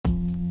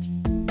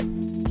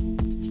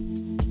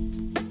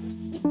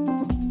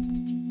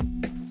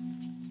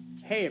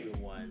Hey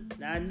everyone.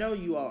 Now I know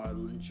you all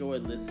enjoy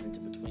listening to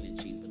Between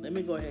the Cheeks, but let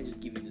me go ahead and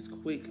just give you this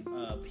quick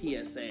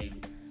PSA.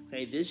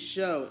 Okay, this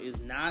show is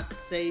not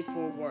safe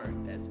for work.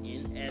 That's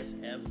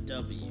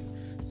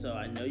NSFW. So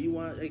I know you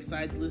want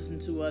excited to listen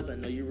to us. I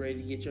know you're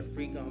ready to get your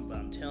freak on, but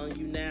I'm telling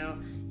you now,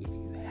 if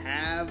you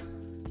have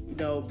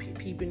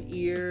peeping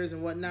ears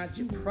and whatnot,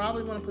 you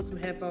probably want to put some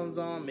headphones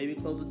on. Maybe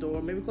close the door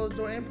and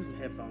put some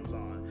headphones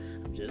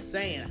on. I'm just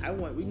saying.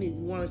 We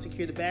want to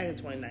secure the bag in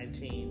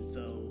 2019,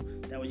 so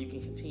that way you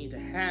can continue to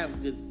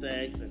have good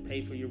sex and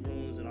pay for your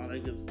rooms and all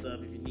that good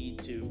stuff if you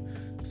need to.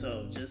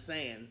 So just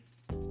saying.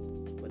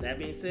 With that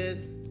being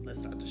said, let's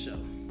start the show.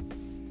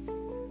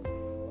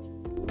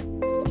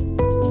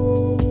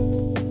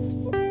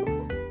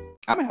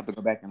 I'm gonna have to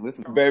go back and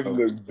listen. Baby,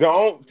 look,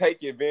 don't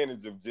take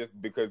advantage of just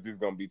because this is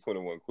gonna be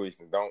 21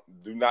 questions.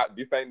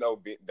 This ain't no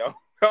bit. Don't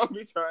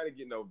be trying to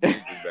get no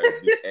business, baby.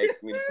 Just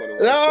ask me 21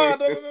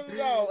 questions.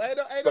 No.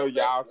 So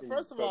y'all can,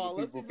 first of all,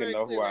 let's be very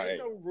know clear. who I There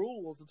ain't am. no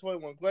rules to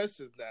 21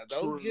 questions now.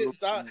 Don't get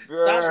Because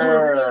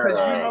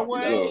Girl. you know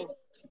what? No.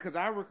 Because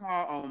I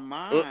recall on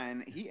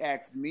mine, he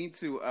asked me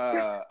to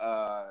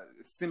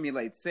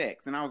simulate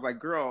sex, and I was like,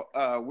 "Girl,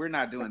 we're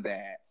not doing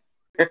that."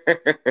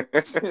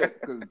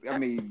 Because I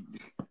mean,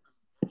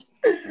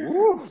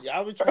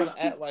 y'all be trying to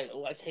act like,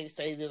 I can't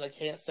say this, I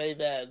can't say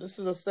that. This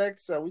is a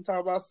sex show. We talk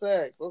about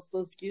sex.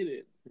 Let's get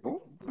it.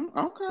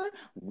 Okay.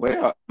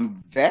 Well,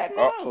 on that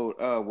note,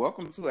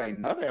 welcome to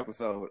another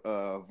episode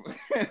of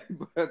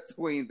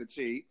Between the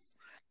Cheeks.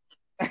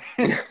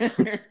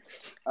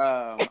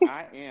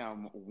 I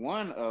am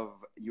one of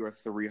your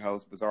three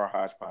hosts, Bizarre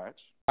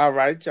Hodgepodge. All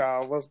right,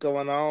 y'all. What's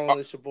going on?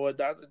 It's your boy,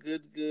 Dr.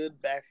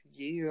 Good, back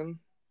again.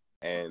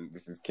 And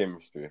this is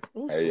Chemistry.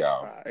 Ooh, hey,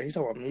 y'all. Dry. He's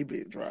talking about me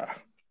being dry.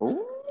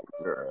 Ooh,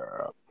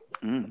 girl.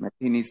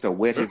 He needs to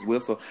wet his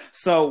whistle.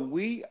 So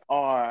we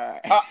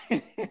are...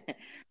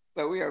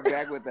 So we are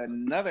back with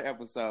another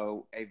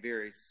episode, a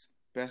very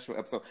special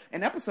episode.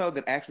 An episode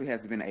that actually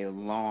has been a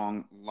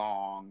long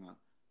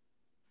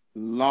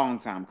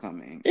time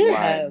coming. It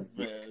has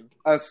been.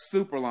 A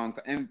super long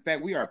time. In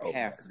fact, we are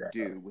past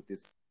due with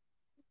this.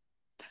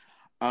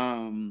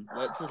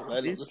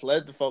 Just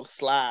let the folks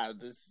slide.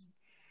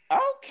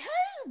 Okay,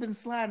 I've been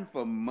sliding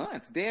for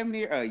months, damn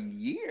near a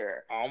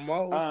year.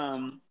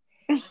 Almost.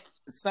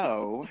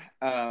 So,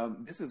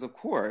 this is, of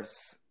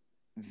course,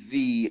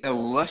 the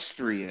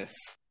illustrious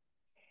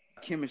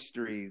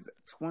Chemistry's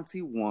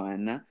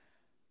 21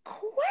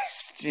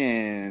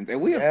 questions. And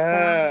we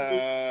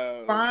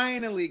have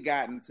finally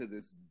gotten to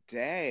this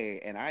day,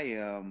 and I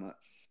am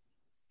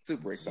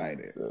super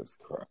excited. Jesus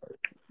Christ.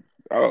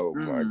 Oh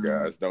my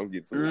gosh, don't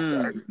get too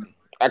excited.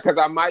 Because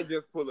I might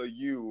just pull a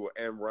U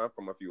and run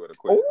from a few of the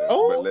questions,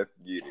 but let's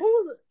get it.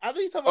 Who is it? I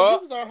think he's talking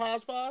about Bizarre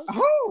Hodgepodge.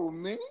 Oh,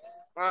 man.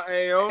 I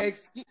am.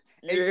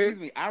 Excuse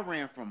me. I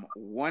ran from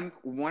one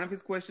of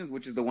his questions,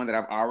 which is the one that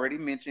I've already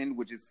mentioned,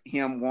 which is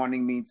him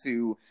wanting me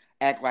to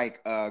act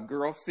like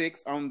Girl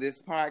 6 on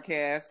this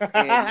podcast.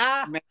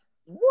 And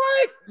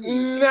what?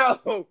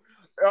 No.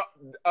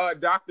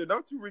 Doctor,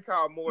 don't you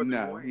recall more than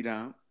one? No, you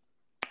don't.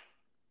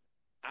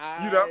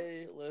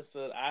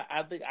 Listen,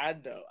 I think I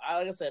know.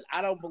 Like I said,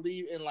 I don't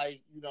believe in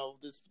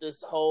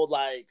this whole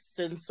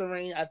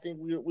censoring. I think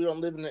we don't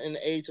live in the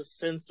age of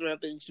censoring. I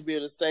think you should be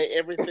able to say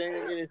everything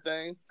and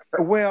anything.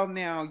 Well,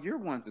 now you're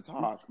one to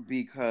talk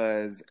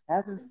because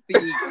hasn't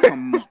the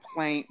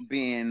complaint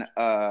been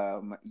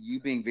you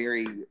being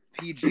very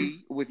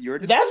PG with your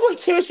discussion? That's what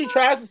Chemistry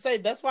tries to say.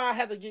 That's why I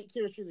had to get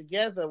Chemistry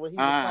together when he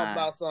was talking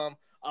about some.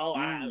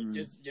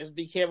 Just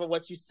be careful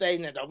what you say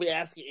now. Don't be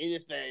asking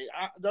anything.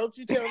 Don't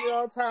you tell me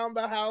all the time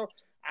about how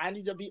I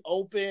need to be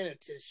open and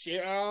to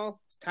share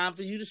all? It's time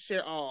for you to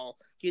share all.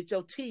 Get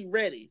your tea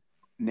ready.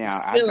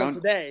 Now I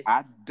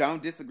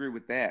don't disagree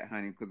with that,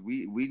 honey, because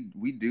we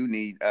do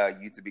need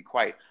you to be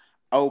quite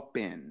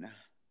open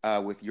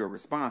with your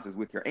responses,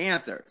 with your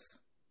answers.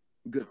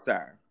 Good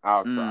sir.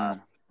 I'll try.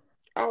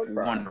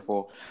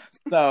 Wonderful.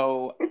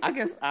 So I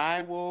guess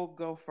I will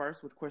go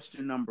first with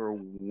question number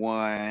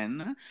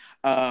 1.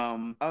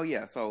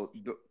 So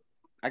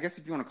I guess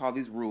if you want to call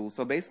these rules.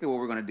 So basically what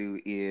we're going to do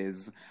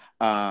is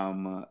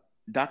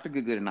Dr.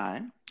 Good and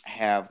I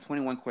have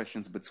 21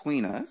 questions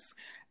between us.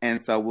 And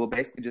so we'll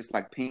basically just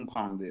ping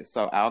pong this.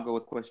 So I'll go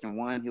with question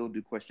 1. He'll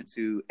do question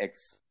 2,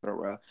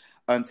 etc.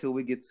 Until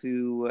we get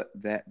to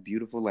that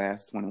beautiful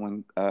last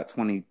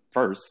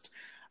 21st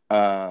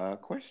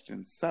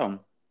question. So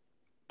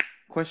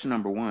question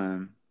number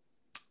 1,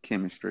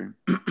 Chemistry.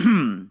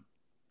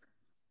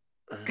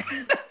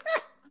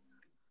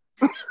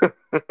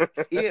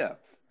 If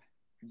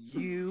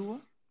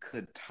you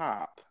could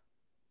top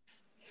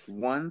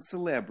one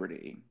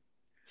celebrity,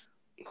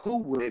 who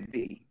would it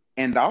be?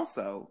 And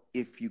also,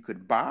 if you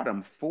could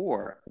bottom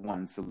for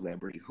one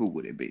celebrity, who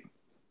would it be?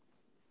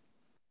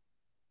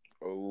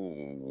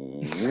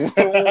 Oh.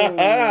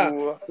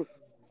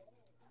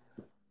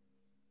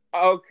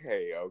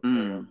 Okay.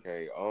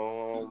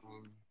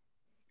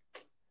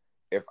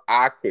 If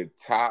I could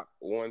top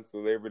one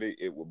celebrity,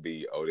 it would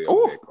be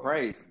Odell Beckham.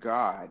 Praise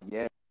God,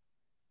 yes.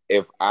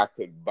 if I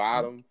could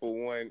bottom for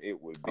one,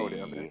 it would be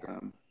Odell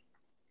Beckham.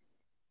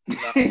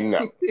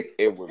 no.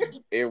 It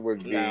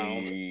would No.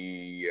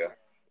 be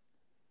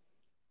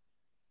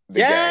the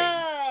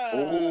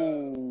game.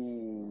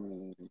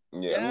 Ooh.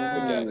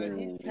 Yeah, Yeah,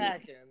 he's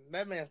packing.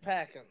 That man's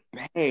packing.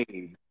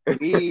 Hey.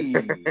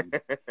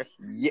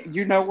 Yeah,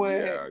 you know what?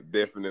 Yeah,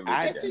 definitely.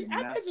 I the See, game.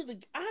 I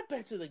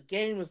bet you the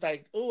game is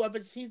like, I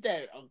bet he's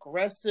that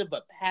aggressive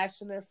but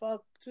passionate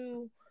fuck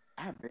too.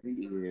 I bet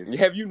he is.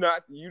 Have you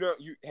not?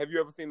 Have you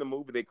ever seen the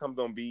movie that comes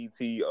on BET?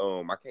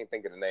 I can't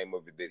think of the name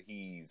of it. That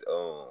he's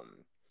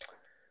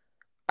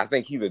I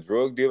think he's a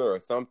drug dealer or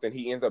something.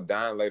 He ends up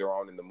dying later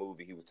on in the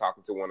movie. He was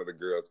talking to one of the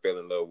girls, fell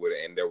in love with her,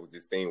 and there was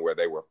this scene where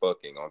they were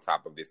fucking on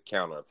top of this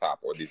countertop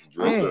or this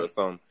dresser or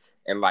something,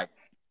 and like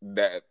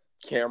that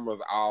cameras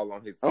all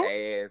on his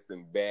ass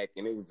and back,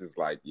 and it was just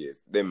like,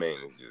 yes, that man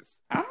is just.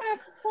 I'm gonna have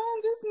to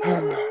find this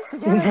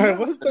movie.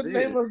 What's the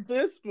name of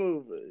this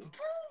movie?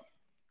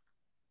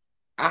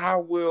 I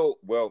will.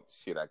 Well,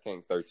 shit, I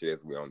can't search it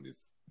as we're on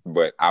this,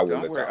 but I will.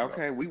 Don't let worry. y'all know.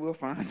 Okay, we will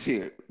find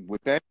it.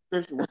 With that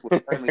description, we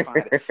will certainly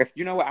find it.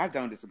 You know what? I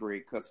don't disagree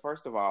because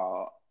first of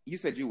all, you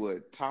said you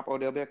would top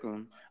Odell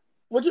Beckham.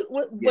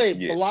 Wait,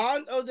 Yes.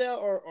 blonde Odell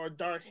or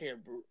dark hair?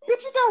 Bitch,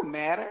 it don't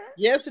matter.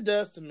 Yes, it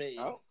does to me.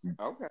 Oh,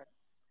 okay.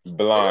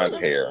 Blonde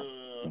hair,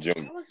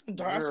 Junior. I like him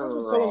dark. I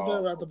feel so much better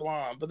about the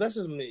blonde, but that's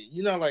just me.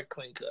 You know, I like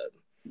clean cut.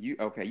 You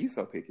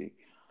so picky.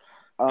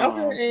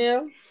 Okay,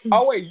 Am.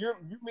 Oh wait, you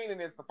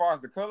meaning as far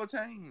as the color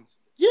change?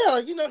 Yeah,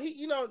 like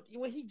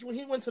when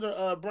he went to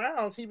the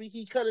Browns,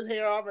 he cut his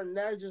hair off and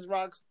now he just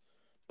rocks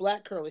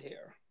black curly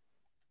hair.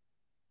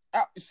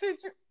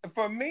 Shit,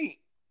 for me,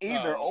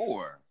 either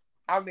or.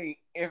 I mean,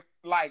 if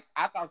like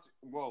I thought,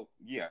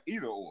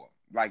 either or.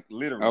 Like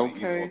literally,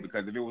 either or,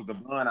 because if it was the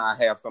blonde, I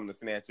have something to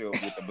snatch up.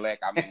 With the black,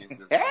 I mean, it's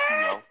just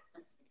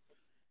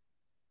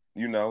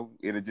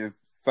it'll just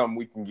something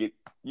we can get.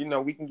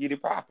 We can get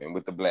it popping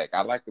with the black.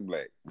 I like the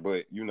black,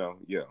 but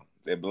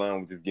that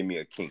blonde would just give me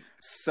a kink.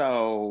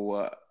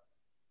 So,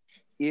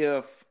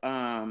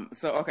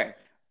 okay,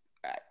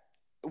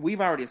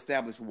 we've already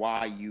established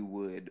why you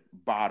would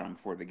bottom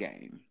for the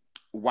game.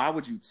 Why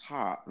would you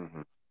top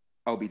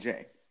OBJ?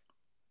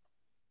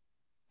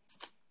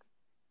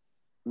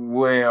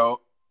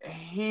 Well,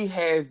 he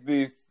has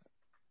this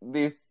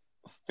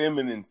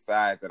feminine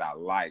side that I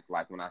like.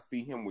 Like when I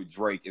see him with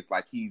Drake, it's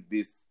like he's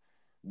this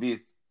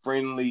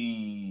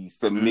friendly,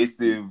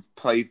 submissive,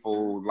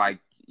 playful, like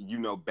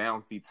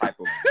bouncy type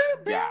of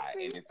guy,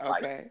 and it's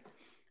like.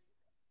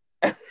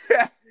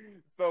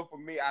 So for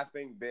me, I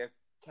think that's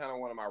kind of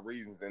one of my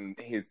reasons, and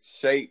his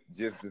shape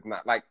just is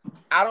not like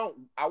I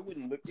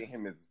wouldn't look at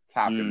him as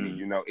topping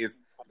me. It's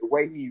the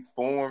way he's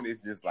formed.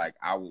 It's just like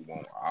I would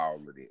want all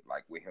of it,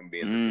 like with him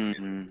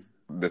being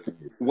the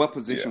What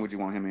position would you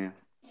want him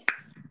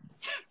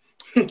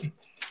in?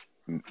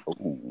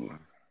 Ooh.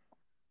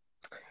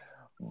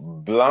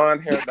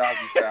 Blonde hair,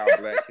 doggy style,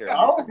 black hair.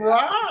 All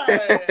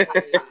right.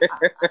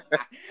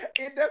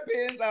 It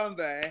depends on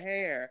the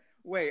hair.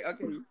 Wait,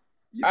 okay.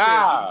 You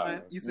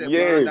said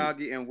blonde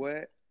doggy and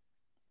what?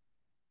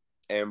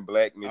 And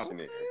black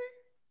missionary. Okay.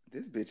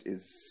 This bitch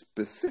is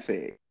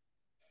specific.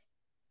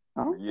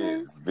 Okay.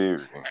 Yes,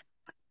 very.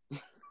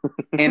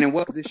 And in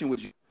what position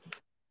would you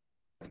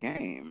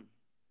game?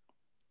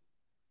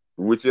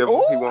 Whichever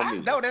he want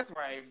me. No, that's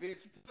right,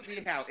 bitch. Put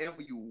me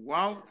however you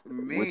want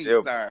me,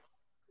 Whichever. sir.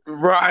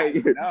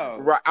 Right. No.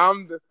 Right.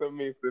 I'm the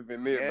submissive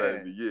in it,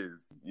 baby. Yes.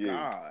 Yes.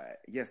 God.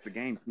 Yes, the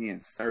game can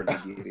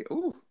certainly get it.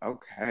 Ooh,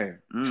 okay.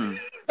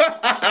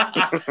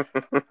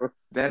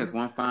 That is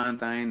one fine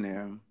thing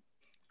there.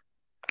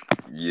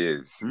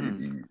 Yes,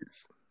 it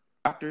is.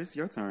 Doctor, it's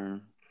your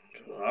turn.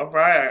 All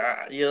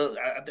right.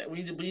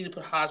 We need to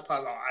put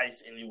Hodgepodge on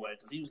ice anyway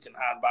because he was getting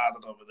hot and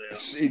bothered over there.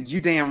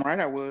 You damn right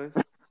I was.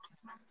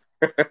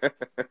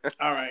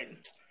 All right.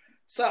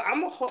 So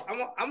I'm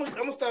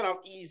gonna start off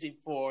easy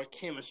for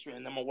chemistry,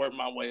 and then I'm gonna work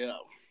my way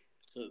up.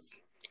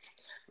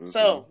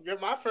 So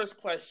my first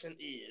question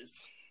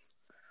is,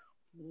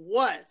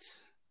 what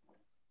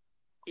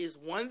is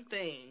one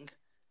thing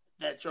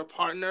that your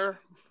partner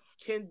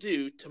can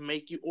do to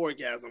make you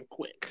orgasm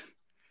quick?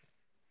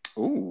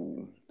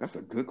 Ooh, that's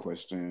a good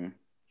question.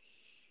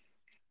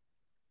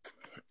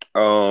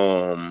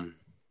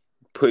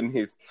 Putting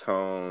his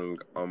tongue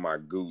on my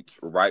gooch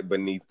right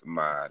beneath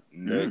my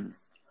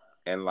nuts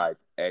and like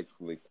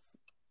actually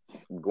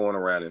going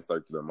around in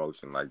circular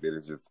motion like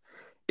that.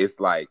 It's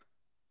like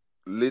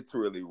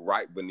literally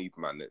right beneath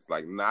my nuts,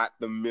 like not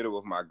the middle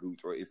of my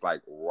gooch, or it's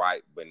like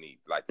right beneath,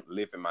 like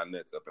lifting my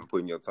nuts up and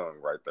putting your tongue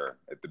right there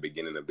at the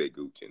beginning of that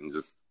gooch and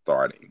just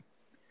starting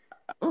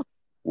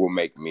will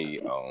make me.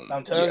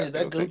 I'm telling you,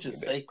 that gooch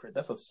is sacred.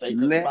 That's a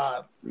sacred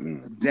spot.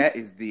 That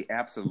is the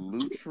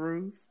absolute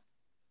truth.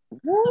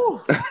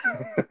 Woo!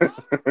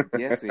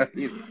 Yes, it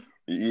is.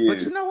 Yes.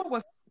 But you know what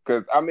was?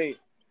 Because I mean,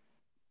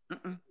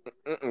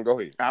 go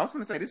ahead. I was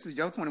going to say this is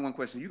your 21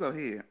 question. You go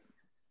ahead.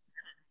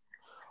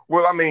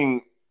 Well, I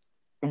mean,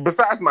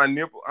 Besides my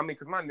nipple, I mean,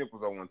 because my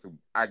nipples are one too.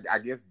 I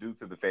guess due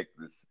to the fact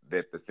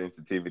that the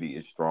sensitivity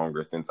is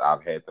stronger since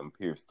I've had them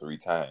pierced 3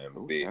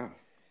 times. Ooh, that yeah.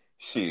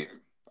 shit,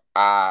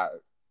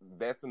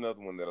 that's another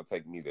one that'll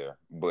take me there.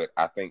 But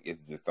I think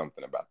it's just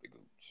something about the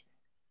gooch,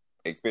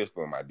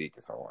 especially when my dick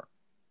is hard.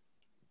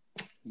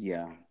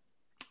 Yeah,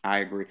 I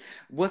agree.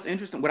 What's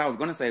interesting, what I was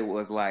going to say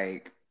was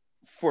like,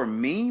 for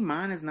me,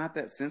 mine is not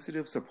that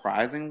sensitive,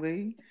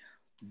 surprisingly,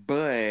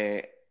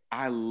 but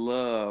I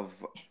love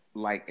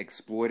like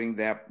exploiting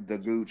the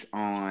gooch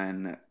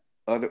on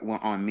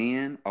on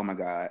men. Oh my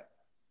God.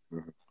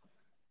 Mm-hmm.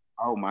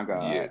 Oh my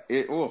God. Yes.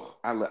 In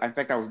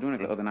fact, I was doing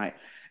it the other night.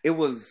 It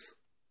was,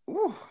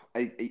 so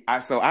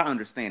I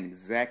understand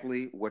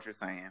exactly what you're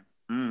saying.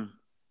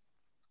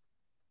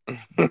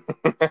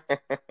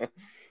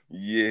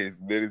 Yes,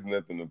 there is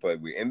nothing to play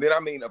with. And then, I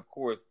mean, of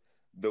course,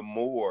 the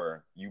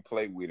more you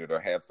play with it or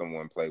have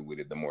someone play with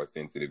it, the more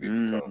sensitive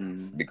it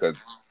becomes.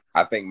 Because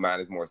I think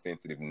mine is more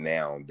sensitive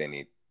now than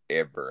it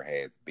ever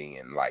has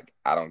been. Like,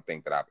 I don't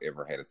think that I've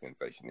ever had a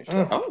sensation this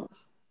strong.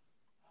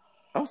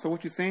 Oh, so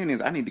what you're saying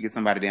is I need to get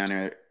somebody down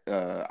there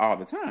all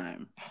the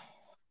time.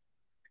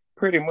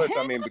 Pretty much,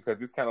 I mean,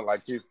 because it's kind of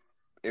like his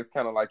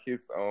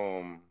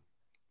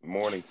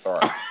morning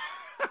start.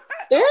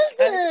 Is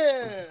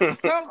it?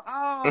 Come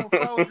on,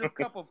 Folger's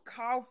cup of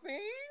coffee.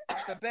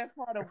 The best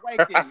part of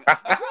waking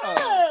up.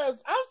 Yes,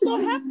 I'm so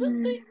happy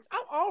to see.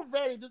 I'm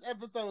already. This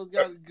episode has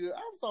gotten good.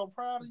 I'm so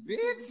proud of you,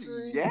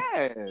 bitch.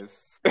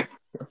 Yes,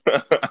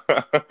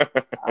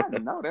 I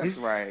know that's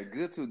right.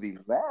 Good to the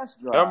last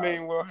drop. I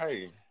mean, well,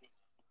 hey,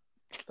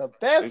 the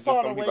best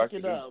part of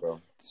waking up.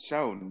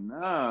 Show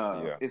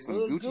no. Yeah. It's some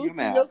Gucci in your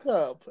mouth. Your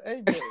cup.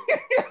 Amen.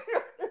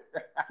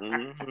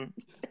 Mm-hmm.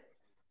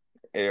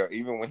 Yeah,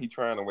 even when he's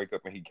trying to wake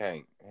up and he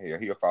can't,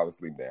 he'll fall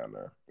asleep down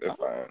there. That's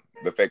fine.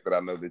 The fact that I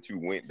know that you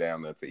went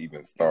down there to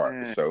even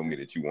start to show me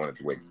that you wanted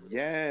to wake up.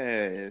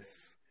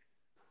 Yes.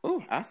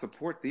 Oh, I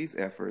support these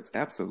efforts.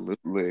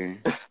 Absolutely.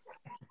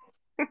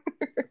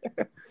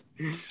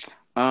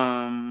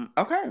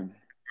 Okay.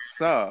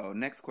 So,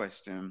 next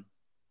question.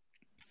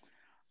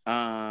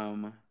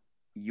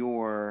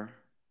 Your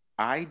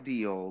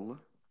ideal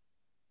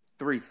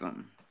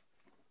threesome.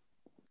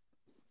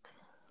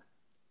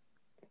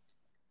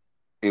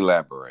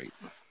 Elaborate.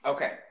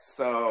 Okay,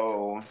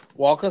 so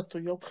walk us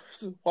through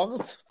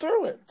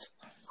it.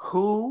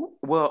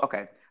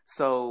 Okay.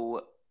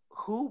 So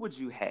who would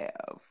you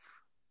have?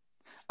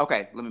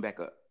 Okay, let me back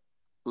up.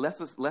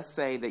 Let's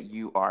say that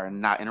you are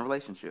not in a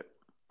relationship.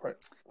 Right.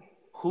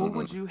 Who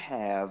would you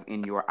have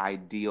in your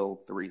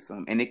ideal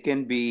threesome? And it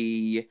can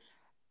be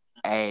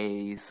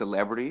a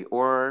celebrity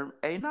or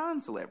a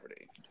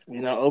non-celebrity.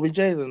 You know,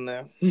 OBJ's in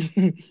there.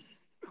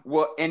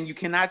 Well, and you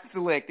cannot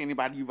select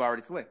anybody you've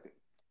already selected.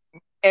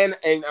 And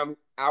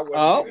I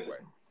wasn't anyway.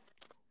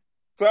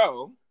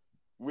 So,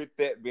 with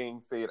that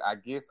being said, I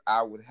guess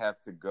I would have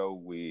to go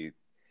with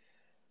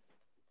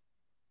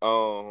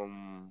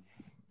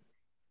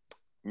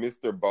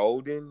Mr.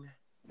 Bolden.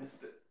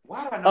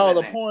 Why do I know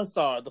that name? porn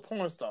star. The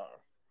porn star.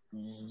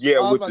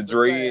 Yeah, with the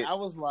dreads. I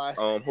was like,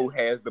 who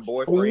has the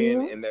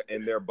boyfriend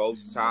and they're both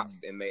tops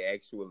and they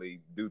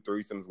actually do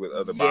threesomes with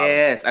other bottles.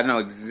 Yes, I know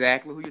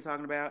exactly who you're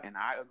talking about, and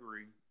I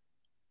agree.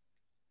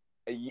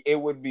 It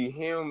would be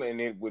him,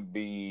 and it would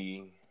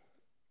be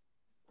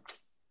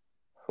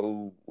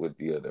who would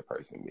the other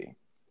person be?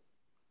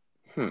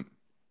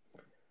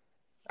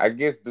 I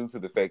guess due to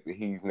the fact that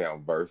he's now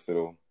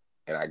versatile,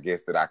 and I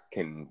guess that I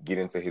can get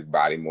into his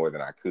body more than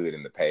I could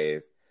in the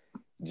past.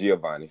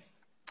 Giovanni.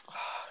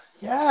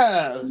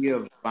 Yes.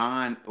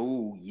 Giovanni.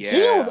 Oh,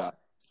 yeah.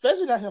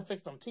 Especially not him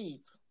fix them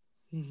teeth.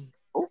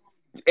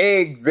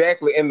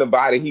 Exactly. In the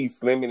body, he's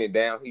slimming it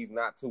down. He's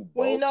not too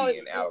bulky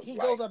and out. He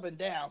goes up and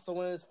down. So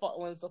when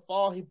it's a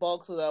fall, he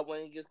bulks it up.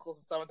 When he gets close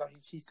to summertime,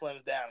 he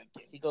slims down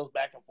again. He goes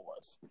back and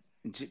forth.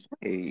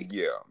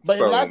 Yeah. But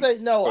when I say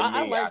no,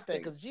 I like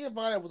that because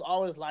Giovanni was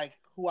always like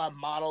who I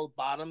modeled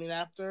bottoming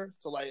after.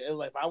 So like it was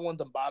like if I wanted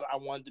to bottom, I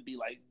wanted to be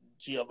like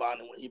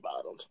Giovanni when he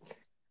bottomed.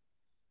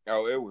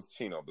 Oh, it was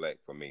Chino Black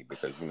for me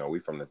because we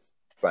from the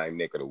same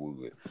neck of the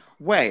woods.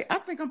 Wait, I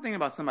think I'm thinking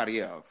about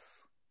somebody else.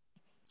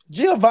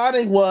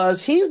 Giovanni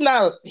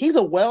he's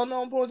a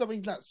well-known porn star, but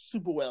he's not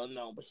super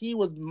well-known. But he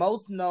was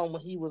most known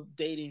when he was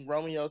dating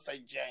Romeo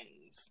St.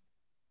 James.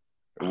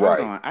 Hold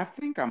on. I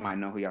think I might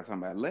know who y'all talking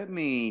about. Let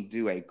me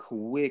do a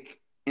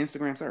quick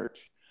Instagram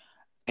search.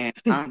 And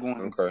I'm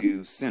going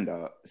to send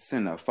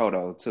a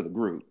photo to the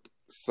group.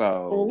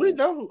 So well, we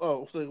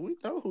know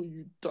who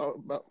you talk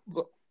about.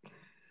 So,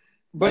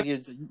 but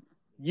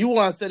you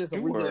want to send it so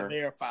we can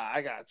verify.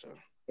 I got you.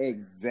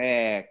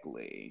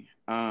 Exactly.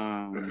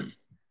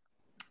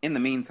 In the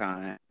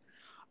meantime,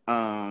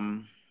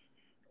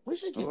 we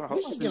should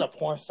get a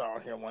porn star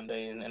on here one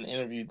day and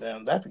interview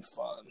them. That'd be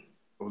fun.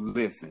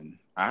 Listen,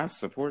 I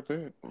support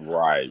that.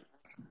 Right.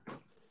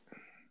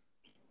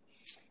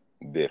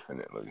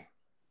 Definitely.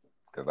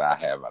 Because I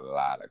have a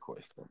lot of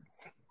questions.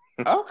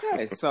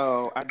 Okay,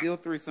 so ideal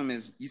threesome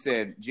is, you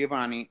said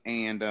Giovanni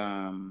and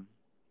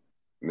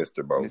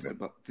Mr.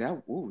 Bolden.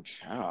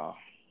 Child.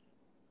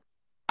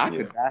 I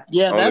could die.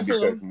 Yeah, Only that's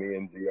because him. me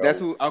and Gio. That's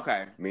who.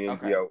 Okay. Me and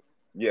okay. Gio.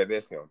 Yeah,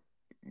 that's him.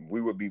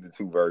 We would be the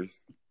two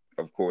verse,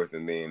 of course,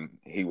 and then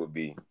he would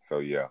be. So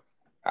yeah,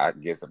 I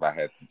guess if I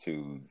had to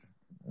choose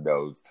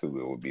those two,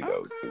 it would be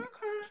those two.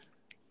 Okay.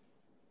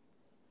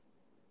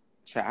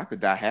 Child, I could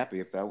die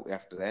happy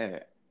after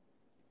that.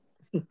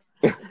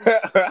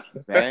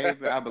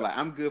 Baby, I'll be like,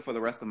 I'm good for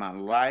the rest of my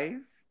life.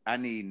 I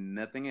need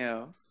nothing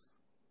else.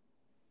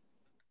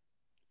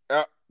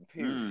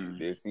 Period.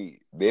 That's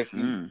it. That's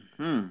it.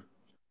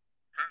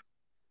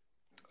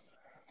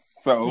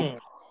 So,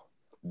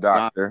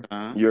 Doctor,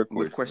 your question.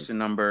 With question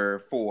number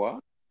 4.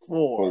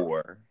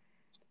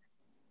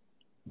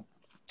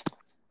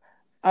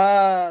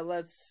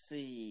 Let's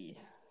see.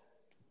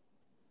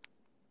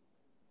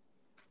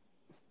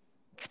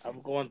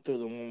 I'm going through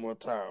them one more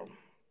time.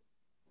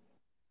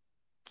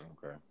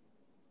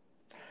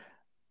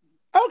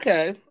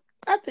 Okay.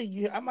 I think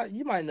you might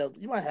know.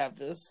 You might have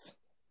this.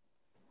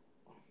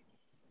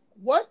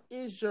 What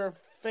is your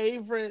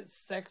favorite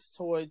sex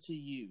toy to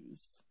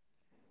use?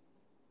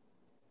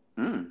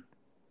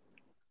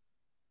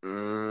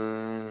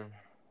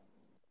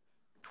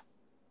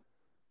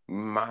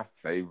 My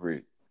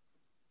favorite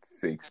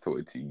sex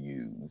toy to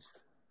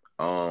use.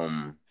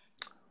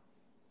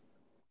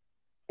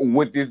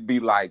 Would this be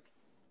like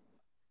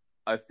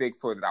a sex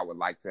toy that I would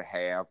like to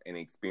have and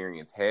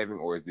experience having,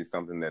 or is this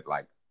something that,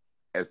 like,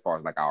 as far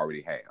as like I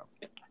already have?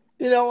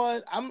 You know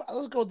what?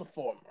 Let's go with the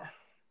former.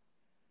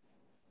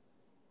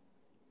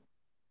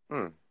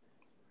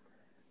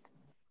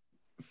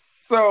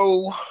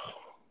 So,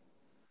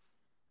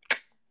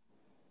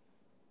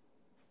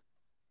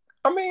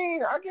 I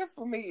mean, I guess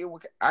for me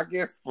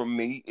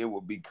it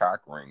would be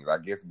cock rings. I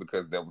guess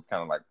because that was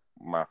kind of like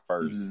my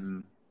first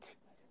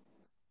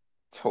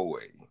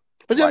toy.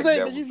 But you know what I'm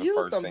saying? But you've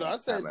used them though. I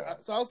was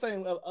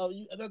saying.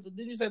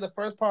 Did you say the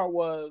first part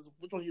was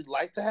which one you'd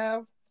like to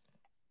have?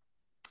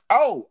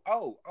 Oh,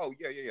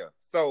 yeah.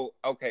 So,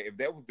 okay, if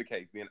that was the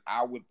case, then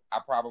I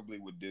probably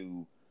would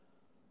do.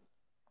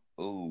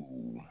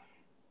 Ooh,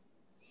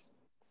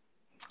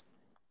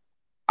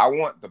 I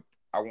want the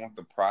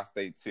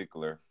prostate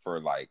tickler for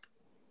like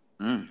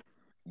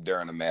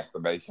during a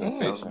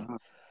masturbation session,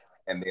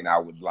 and then I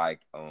would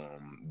like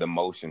the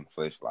motion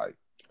fleshlight.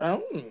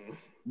 Oh,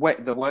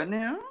 wait, the what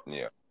now?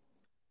 Yeah,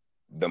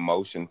 the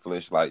motion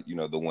fleshlight. You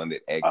know, the one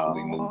that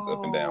actually moves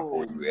up and down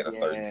for you at a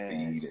certain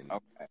speed and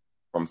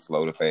from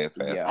slow to fast,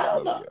 fast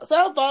to slow. So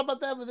I thought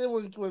about that, but then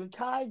when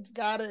Kai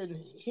got it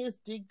and his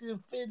dick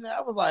didn't fit in there,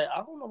 I was like, I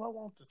don't know if I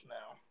want this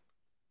now.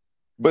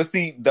 But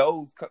see,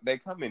 they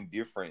come in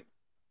different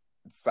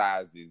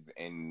sizes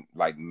and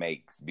like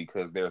makes,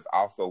 because there's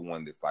also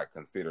one that's like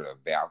considered a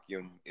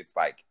vacuum. It's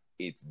like,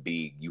 it's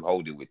big. You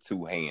hold it with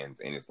 2 hands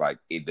and it's like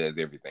it does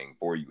everything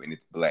for you, and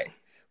it's black.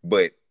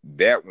 But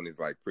that one is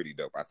like pretty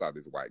dope. I saw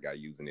this white guy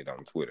using it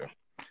on Twitter.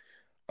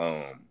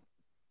 And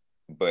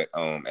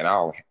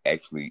I'll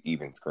actually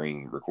even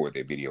screen record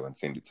that video and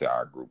send it to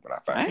our group when I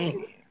find it.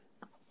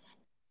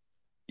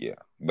 Yeah,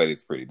 but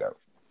it's pretty dope.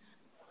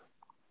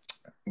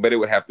 But it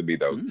would have to be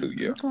those two,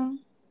 yeah. Okay.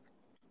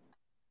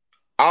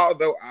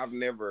 Although I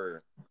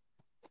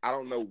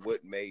don't know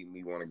what made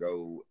me want to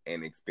go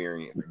and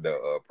experience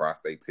the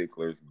prostate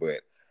ticklers,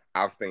 but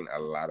I've seen a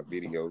lot of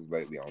videos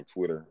lately on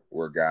Twitter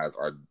where guys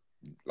are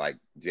like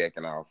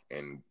jacking off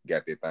and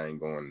got their thing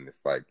going, and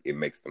it's like it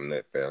makes them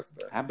nut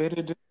faster. I bet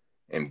it do.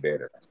 And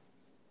better.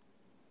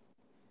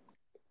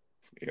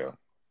 Yeah.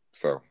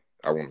 So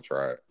I want to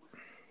try it.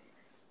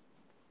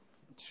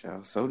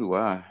 So do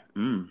I.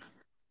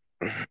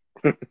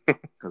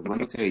 Because let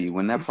me tell you,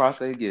 when that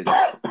prostate gets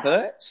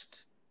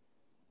touched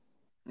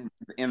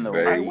in the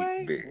right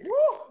way,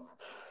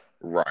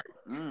 right.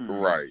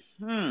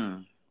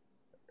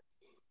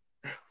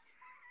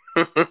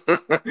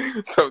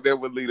 So that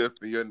would lead us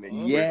to your next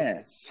question.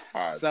 Yes.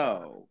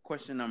 So,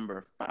 question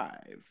number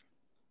 5.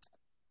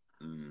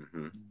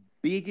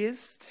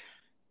 Biggest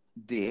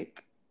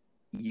dick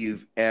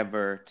you've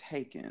ever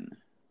taken?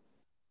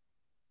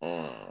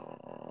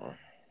 I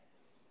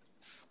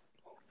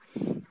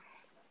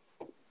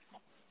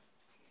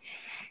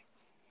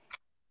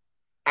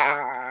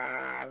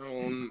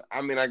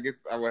guess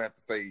I would have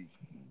to say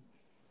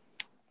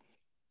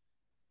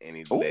an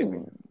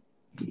 11.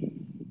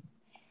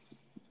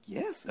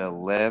 Yes,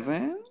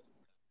 11.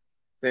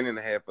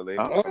 10.5, 11.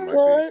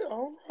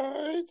 All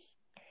right.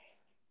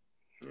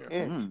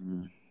 Yeah.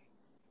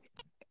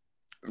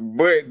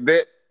 But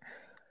that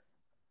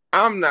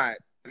I'm not.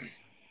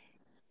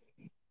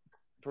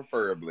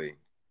 Preferably,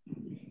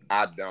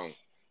 I don't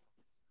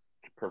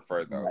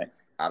prefer those. Right.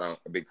 I don't,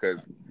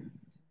 because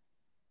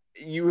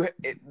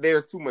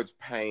there's too much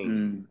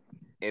pain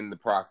in the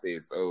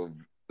process of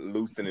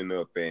loosening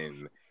up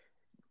and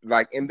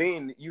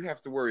then you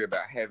have to worry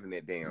about having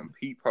that damn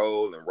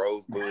peephole and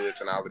rosebuds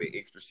and all of the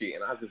extra shit,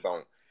 and I just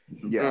don't.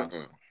 Yeah.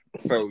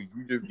 So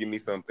you just give me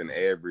something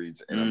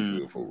average and I'm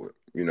good for it.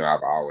 You know,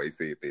 I've always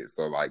said this.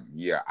 So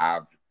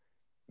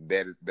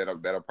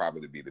that'll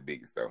probably be the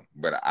biggest though.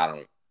 But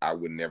I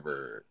would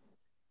never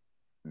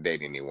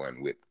date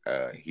anyone with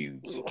a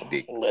huge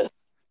dick.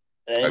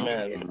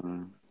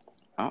 Amen.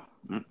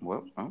 Okay.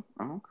 Well,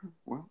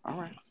 all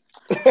right.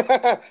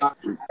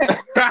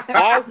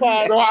 High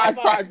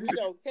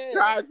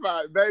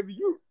five, baby.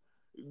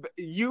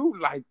 You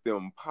like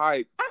them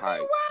pipes,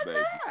 baby.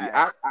 See,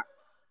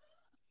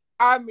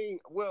 I mean,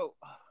 well,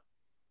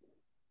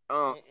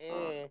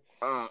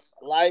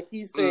 like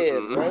he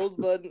said, Rose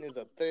Button is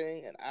a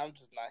thing, and I'm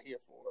just not here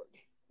for it.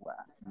 Wow.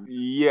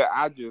 Yeah,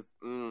 I just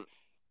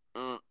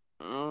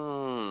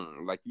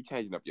like you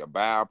changing up your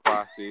bowel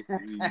process.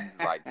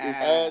 Like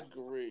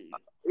agree.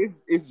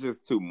 It's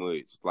just too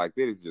much. Like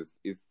that is just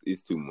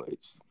it's too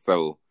much.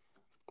 So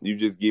you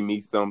just give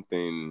me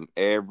something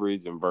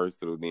average and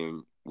versatile,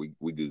 then we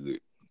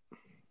good.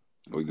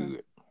 We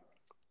good.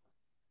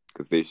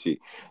 Cause that shit.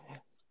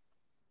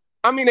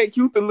 I mean, they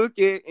cute to look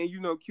at, and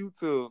cute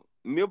to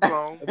nibble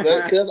on.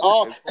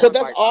 Cause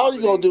that's all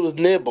you gonna do is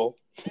nibble.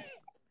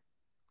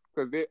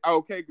 Cause they're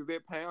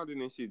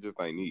pounding and shit just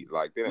ain't neat.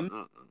 Like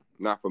that,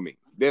 not for me.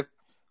 That's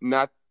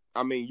not.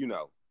 I mean,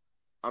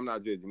 I'm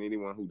not judging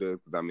anyone who does.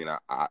 Cause I mean,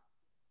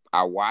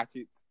 I watch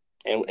it,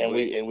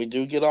 and we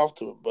do get off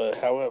to it. But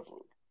however,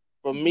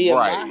 for me,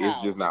 right,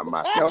 it's just not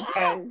my thing.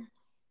 Okay.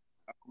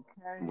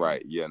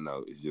 Right? Yeah,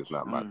 no, it's just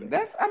not my thing.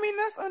 That's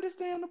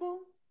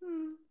understandable.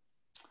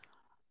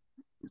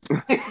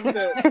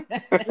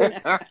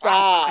 This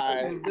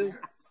side.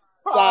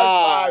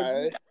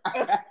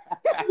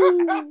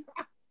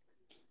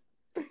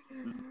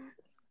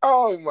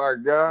 Oh my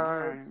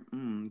God,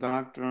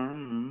 doctor.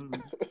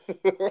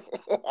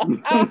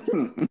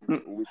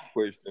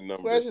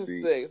 Question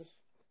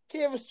 6.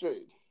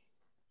 Chemistry.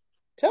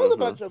 Tell us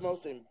about your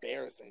most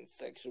embarrassing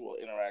sexual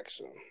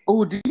interaction.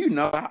 Oh, do you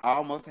know I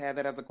almost had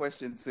that as a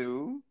question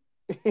too?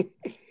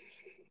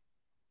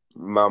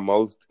 My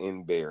most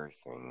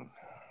embarrassing.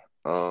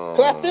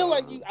 I feel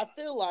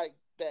like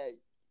that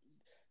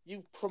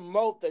you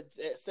promote that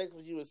sex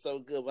with you is so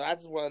good, but I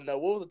just want to know,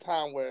 what was the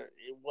time where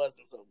it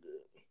wasn't so good?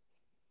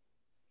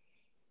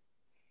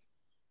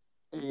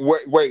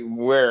 Wait,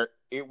 where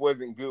it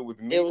wasn't good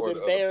with me? It was or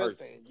embarrassing. The other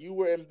person? You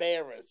were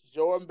embarrassed.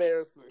 You're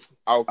embarrassing.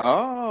 Okay.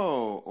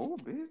 Oh,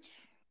 bitch.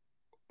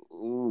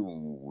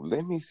 Ooh,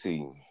 let me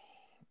see.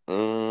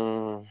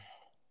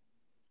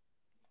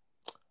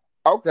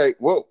 Okay,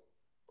 well,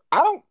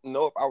 I don't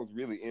know if I was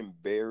really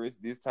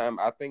embarrassed this time.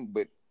 I think,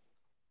 but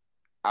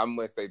I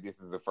must say this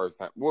is the first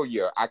time. Well,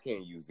 yeah, I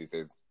can't use this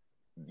as.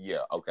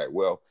 Yeah, okay.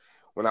 Well,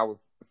 when I was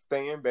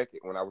staying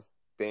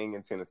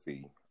in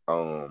Tennessee,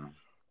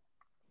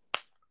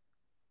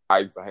 I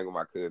used to hang with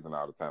my cousin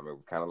all the time. It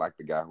was kind of like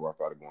the guy who I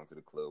started going to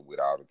the club with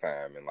all the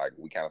time, and like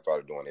we kind of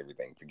started doing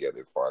everything together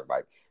as far as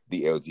like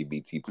the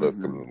LGBT plus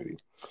community.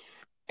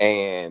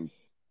 And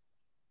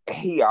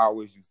he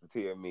always used to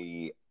tell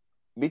me,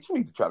 "Bitch, you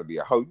need to try to be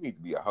a hoe. You need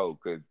to be a hoe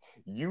because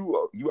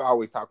you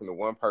always talking to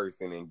one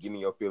person and getting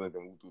your feelings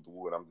and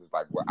woo. And I'm just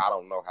like, well, I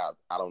don't know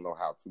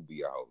how to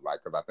be a hoe. Like,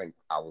 because I think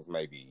I was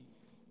maybe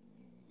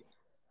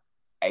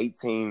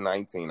 18,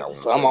 19.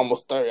 So I'm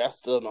almost 30. I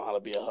still know how to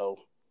be a hoe.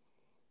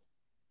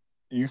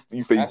 You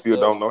say you still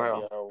don't know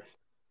how?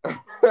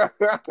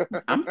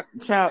 I'm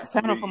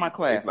sign up for my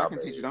class. I can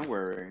teach you. Don't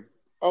worry.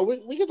 Oh, we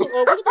can do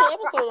an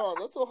episode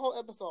on. Let's do a whole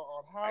episode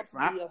on how to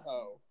be a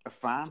hoe.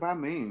 Fine by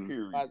me.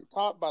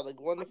 Taught by the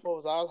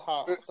wonderful Zaz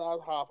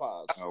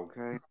Hopodge.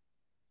 Okay.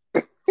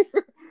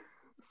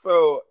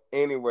 So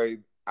anyway,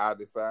 I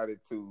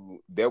decided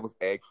to. That was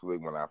actually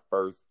when I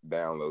first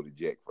downloaded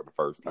Jack for the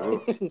first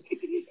time,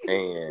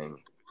 and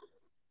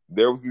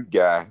there was this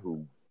guy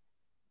who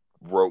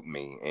wrote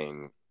me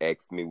and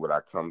asked me would I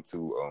come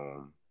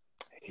to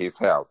his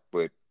house,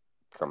 but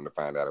come to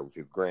find out it was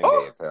his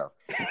granddad's house.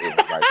 It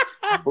was like,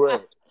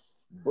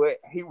 but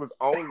he was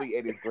only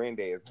at his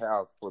granddad's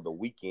house for the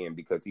weekend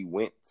because he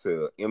went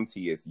to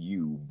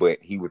MTSU,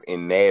 but he was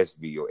in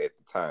Nashville at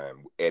the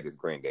time at his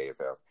granddad's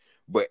house.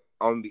 But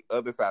on the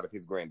other side of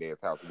his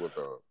granddad's house was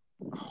a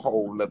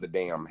whole nother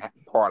damn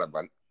part of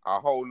a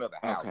whole nother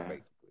house,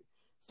 basically.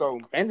 So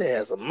granddad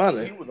has some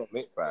money. He was on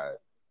that side.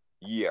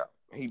 Yeah,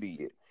 he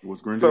did.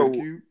 Was granddad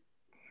cute?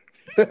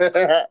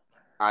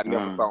 I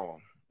never saw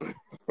him.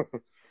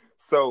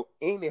 So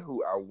anywho,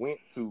 I went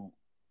to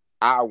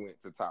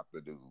top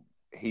the dude.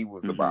 He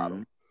was the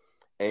bottom.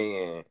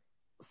 And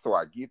so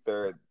I get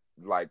there,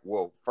 like,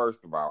 well,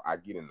 first of all, I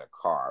get in the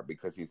car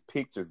because his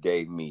pictures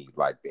gave me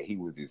like that he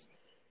was this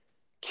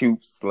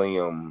cute,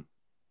 slim,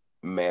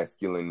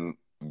 masculine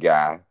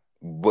guy.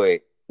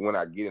 But when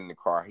I get in the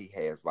car, he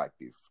has like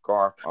this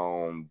scarf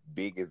on,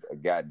 big as a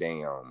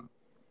goddamn.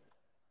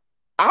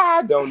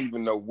 I don't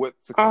even know what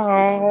to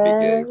consider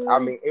big ass. I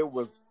mean, it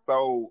was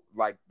so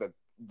like the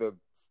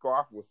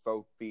scarf was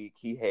so thick.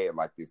 He had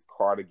like this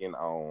cardigan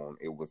on.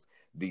 It was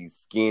these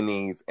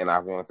skinnies, and I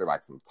want to say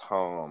like some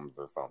Toms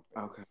or something.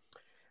 Okay.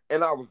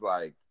 And I was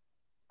like,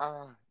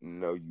 I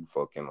know you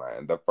fucking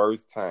lying. The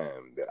first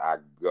time that I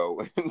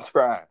go and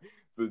try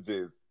to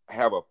just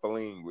have a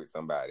fling with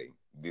somebody,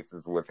 this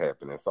is what's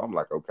happening. So I'm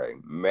like, okay,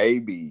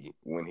 maybe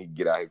when he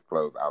get out his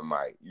clothes, I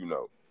might,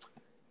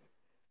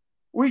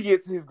 We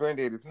get to his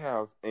granddaddy's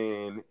house,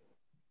 and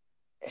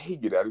he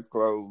get out his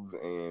clothes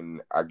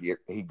and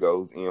he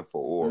goes in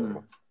for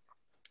oral.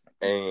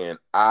 And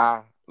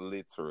I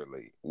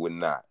literally would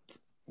not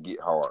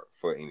get hard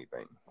for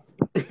anything.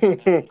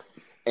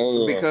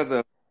 And because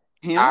of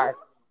him?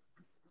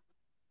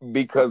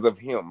 Because of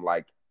him.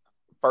 Like,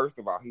 first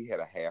of all, he had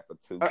a half a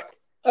tooth. That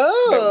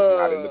was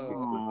not in the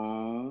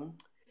picture.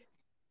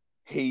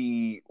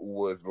 He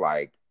was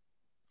like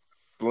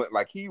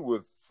he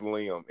was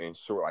slim and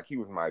short. Like he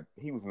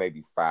was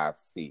maybe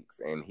 5'6",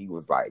 and he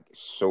was like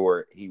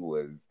short.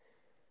 It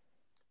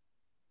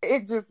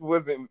just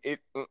wasn't it.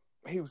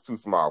 He was too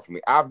small for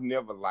me. I've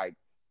never liked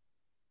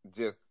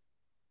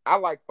I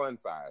like fun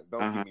size.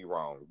 Don't get me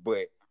wrong,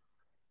 but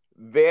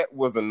that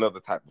was another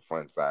type of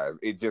fun size.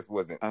 It just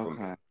wasn't for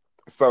me.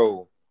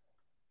 So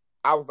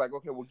I was like,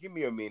 okay, well, give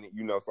me a minute,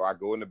 So I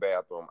go in the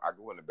bathroom.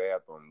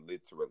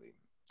 Literally,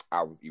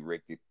 I was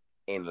erected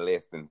in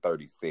less than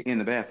 30 seconds. In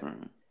the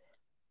bathroom.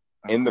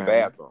 In the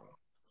bathroom.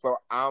 So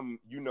I'm,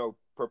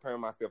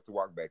 preparing myself to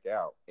walk back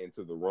out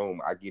into the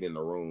room. I get in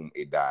the room,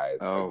 it dies.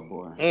 Oh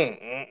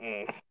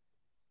boy.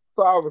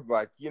 So I was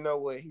like, you know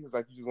what? He was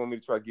like, you just want me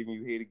to try giving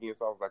you head again?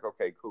 So I was like,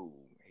 okay, cool.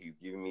 He's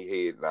giving me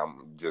head, and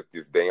I'm just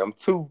this damn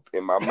tooth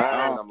in my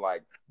mind. I'm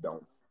like,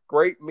 don't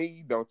scrape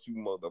me. Don't you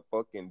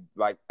motherfucking,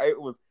 like,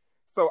 it was.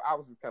 So I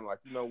was just kind of like,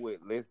 you know what?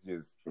 Let's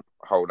just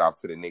hold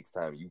off to the next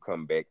time you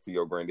come back to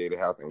your granddaddy's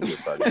house, and we'll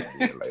try to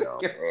get later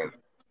on. And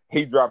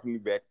he dropped me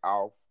back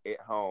off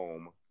at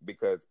home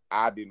because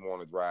I didn't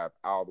want to drive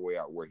all the way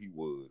out where he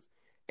was.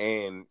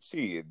 And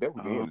shit, that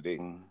was the end of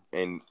it.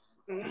 And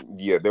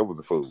yeah, that was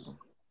a fool.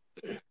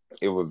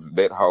 It was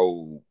that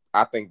whole,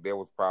 I think that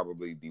was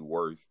probably the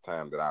worst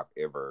time that I've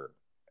ever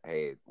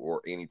had,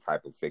 or any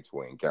type of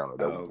sexual encounter.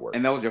 That was the worst.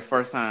 And that was your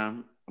first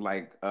time,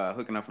 like,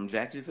 hooking up from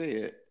Jack, you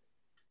said?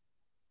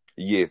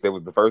 Yes, that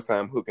was the first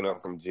time hooking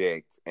up from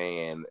Jack,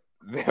 and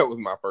that was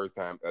my first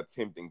time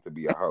attempting to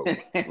be a hoe.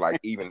 Like,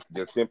 even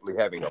just simply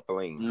having a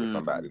fling with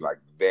somebody. Like,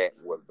 that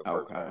was the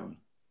first time.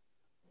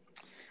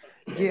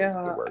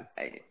 Yeah.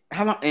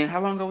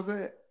 How long ago was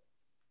that?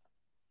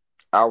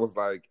 I was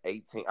like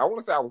 18. I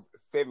want to say I was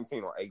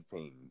 17 or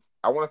 18.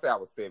 I want to say I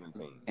was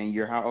 17. And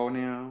you're how old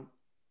now?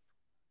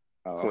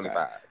 25.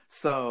 Okay.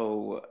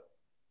 So,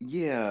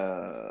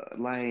 yeah,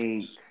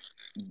 like,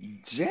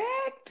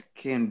 jacked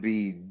can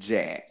be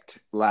jacked.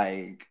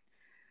 Like,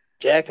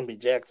 Jack can be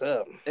jacked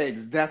up.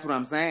 That's what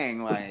I'm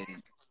saying. Like,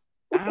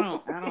 I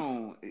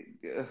don't.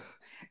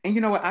 And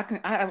you know what? I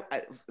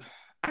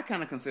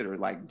kind of consider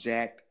like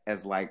Jacked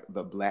as like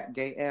the Black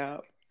Gay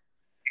app,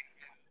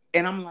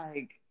 and I'm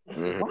like,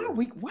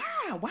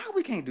 why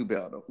we can't do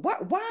better?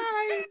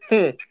 Why?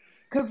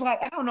 Because like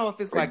I don't know if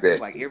it's like this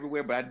like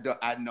everywhere, but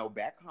I know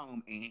back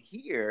home and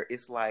here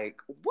it's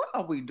like, what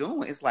are we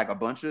doing? It's like a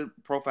bunch of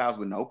profiles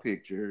with no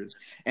pictures,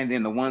 and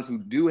then the ones who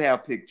do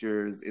have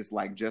pictures, it's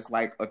like just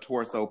like a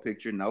torso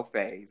picture, no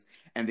face,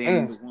 and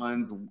then the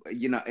ones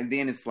and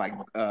then it's like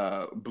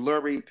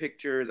blurry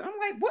pictures. I'm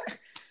like, what?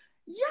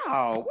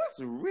 Y'all, what's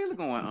really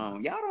going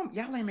on?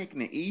 Y'all ain't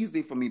making it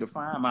easy for me to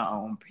find my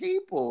own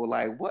people.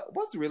 Like,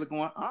 what's really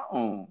going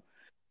on?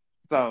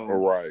 So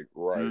right.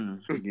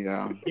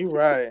 Yeah, you're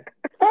right.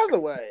 By the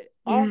way,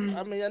 I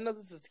mean, I know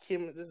this is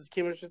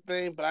Kimish's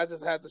thing, but I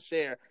just have to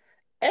share.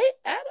 A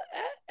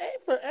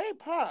for A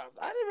pops.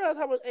 I didn't realize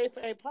how much A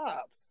for A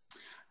pops.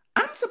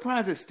 I'm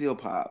surprised it still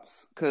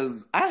pops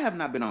because I have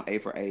not been on A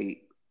for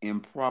A in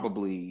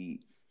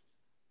probably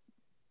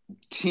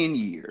 10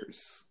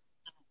 years.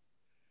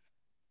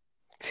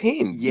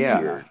 10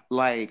 years.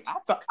 Like I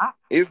thought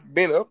it's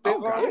been up there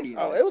long.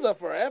 Oh, it was up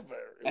forever.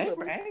 A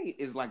for A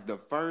is like the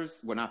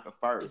first, well, not the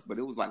first, but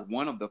it was like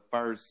one of the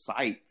first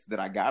sites that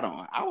I got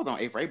on. I was on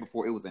A for A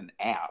before it was an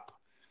app.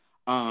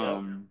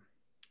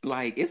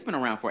 Like it's been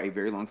around for a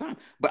very long time.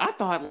 But I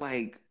thought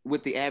like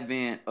with the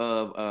advent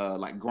of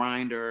like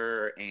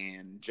Grindr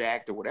and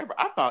Jacked or whatever,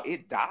 I thought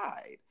it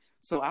died.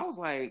 So I was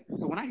like,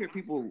 so when I hear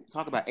people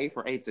talk about A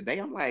for A today,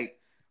 I'm like,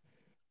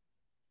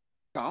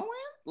 going?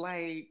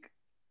 Like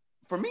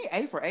for me,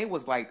 A for A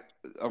was like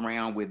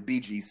around with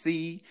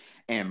BGC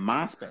and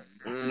MySpace.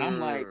 And I'm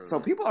like, so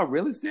people are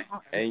really still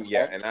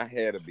and I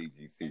had a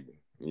BGC.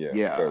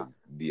 Yeah. So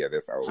yeah,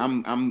 that's old.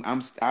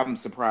 I'm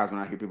surprised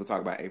when I hear people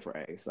talk about A for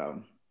A.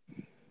 So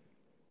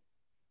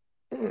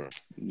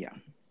yeah.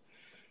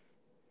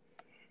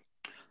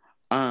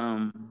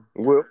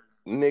 Well,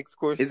 next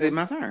question. Is it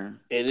my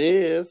turn? It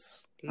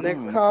is.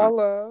 Next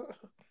caller.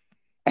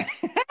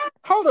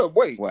 Hold up,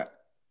 wait. What?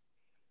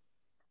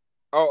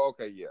 Oh,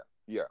 okay,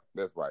 yeah,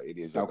 that's right. It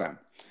is. Okay.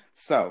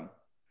 So,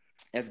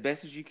 as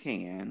best as you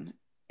can,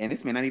 and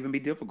this may not even be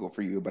difficult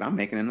for you, but I'm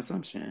making an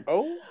assumption.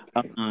 Oh.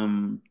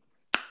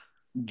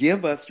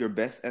 Give us your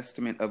best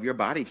estimate of your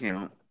body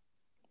count.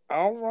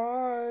 All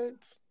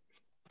right.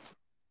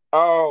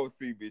 Oh,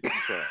 see, bitch, you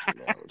can't.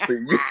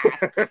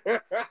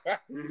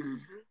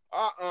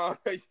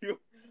 You.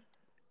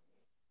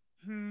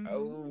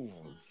 Oh.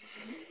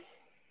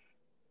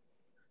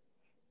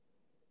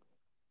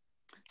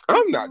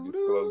 I'm not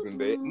disclosing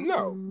that.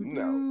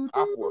 No.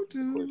 I forfeit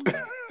the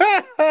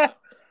question.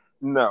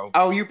 No.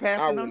 Oh, you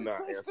passing I on will this not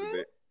question? answer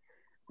that.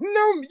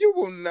 No, you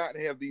will not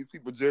have these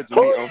people judging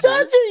me. Who's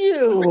judging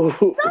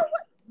you?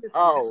 This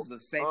is a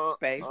safe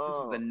space. This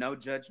is a no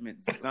judgment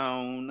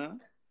zone.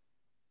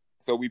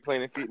 So we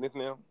playing fitness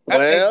now?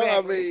 Well, Exactly.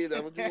 I mean,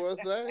 that's what you want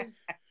to say.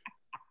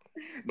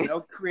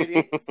 No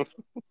critics.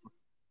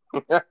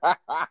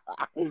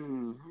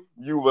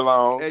 You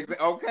belong.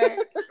 Okay,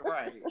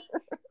 right.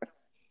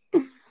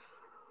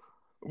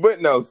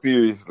 But no,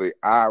 seriously,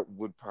 I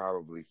would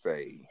probably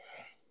say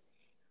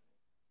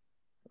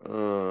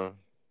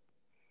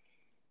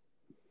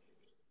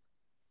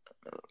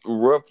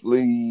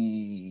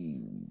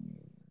roughly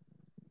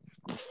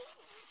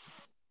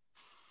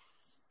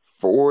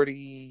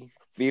 40,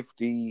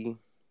 50.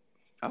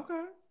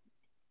 Okay.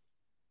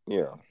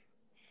 Yeah.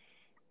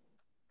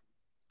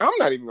 I'm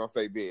not even going to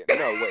say that.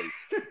 No, wait.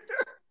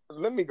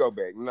 Let me go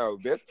back. No,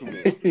 that's too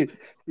many.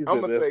 I'm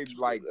going to say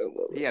like...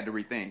 He had to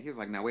rethink. He was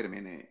like, now, wait a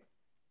minute.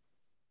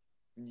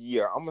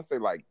 Yeah, I'm going to say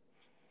like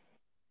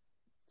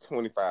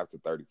 25 to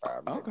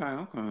 35.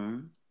 Okay.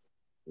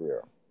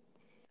 Yeah.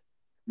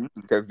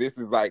 Because this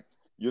is like,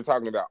 you're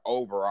talking about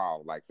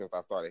overall, like since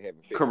I started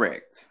having sex.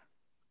 Correct.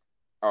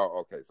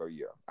 Oh, okay. So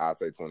yeah, I'll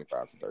say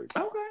 25 to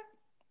 35. Okay.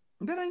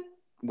 That ain't...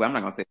 Well, I'm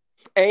not going to say...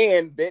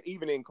 And that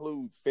even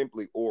includes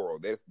simply oral.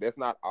 That's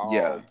not all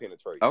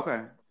penetration.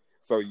 Okay.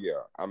 So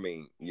yeah, I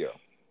mean, yeah.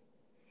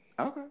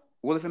 Okay.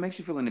 Well, if it makes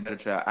you feel any better,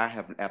 child, I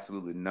have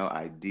absolutely no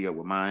idea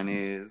what mine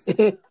is.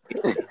 I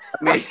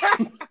mean,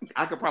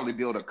 I could probably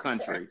build a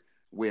country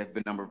with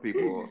the number of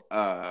people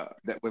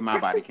that with my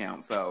body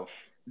count. So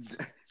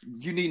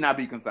you need not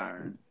be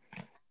concerned.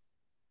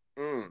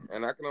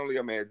 And I can only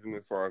imagine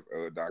as far as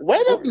Dr.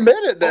 Wait a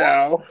minute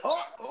now.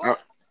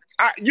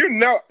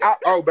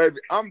 Baby,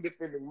 I'm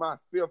defending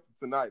myself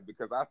tonight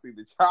because I see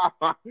that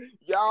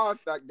y'all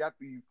got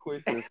these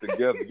questions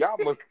together. Y'all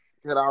must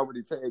had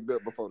already tagged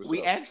up before the show.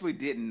 We actually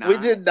did not. We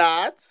did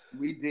not.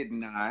 We did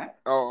not.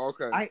 Oh,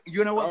 okay.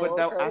 You know what?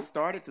 Okay. I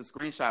started to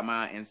screenshot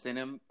mine and send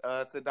him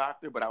to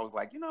doctor, but I was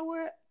like, you know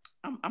what?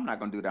 I'm not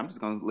gonna do that. I'm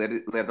just gonna let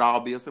it all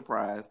be a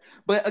surprise.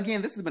 But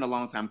again, this has been a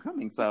long time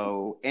coming.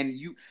 So, and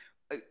you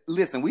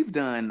listen, we've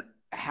done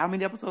how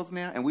many episodes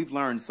now, and we've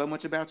learned so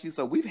much about you.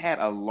 So we've had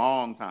a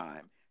long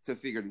time to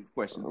figure these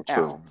questions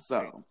out.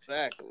 So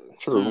exactly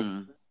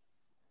true.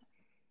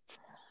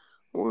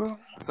 Well,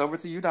 it's over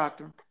to you,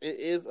 doctor. It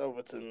is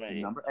over to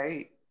me.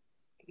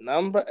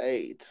 Number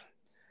 8.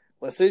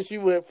 Well, since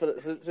you went for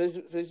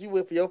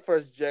your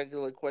first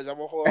juggling question, I'm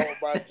gonna hold on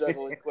with my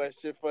juggling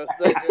question for a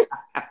second.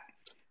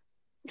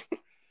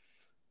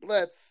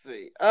 Let's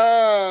see.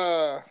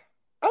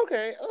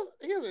 Okay.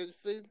 Here's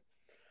interesting.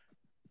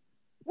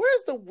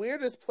 Where's the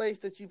weirdest place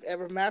that you've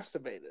ever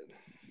masturbated?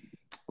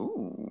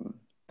 Ooh,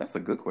 that's a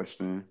good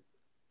question.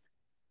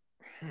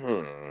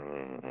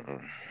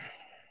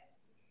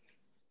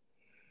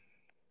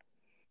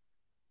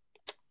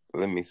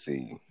 Let me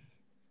see.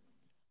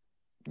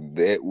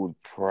 That would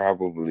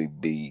probably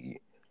be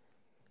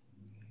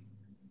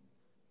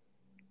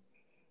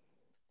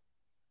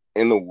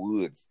in the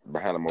woods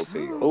behind a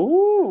motel.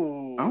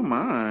 Ooh. Oh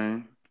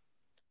my.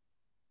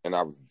 And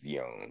I was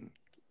young.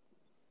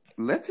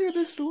 Let's hear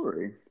this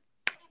story.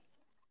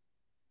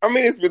 I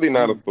mean, it's really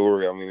not a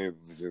story. I mean, it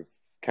was just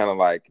kind of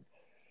like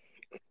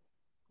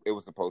it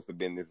was supposed to have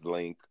been this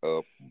link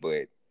up,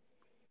 but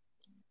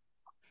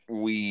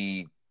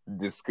we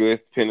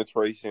discussed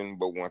penetration,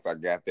 but once I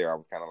got there, I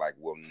was kind of like,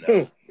 well,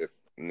 no, let's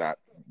not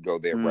go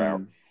that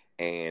route.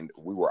 And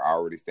we were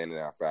already standing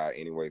outside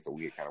anyway, so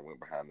we kind of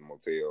went behind the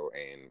motel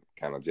and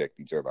kind of jacked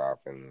each other off,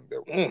 and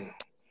that was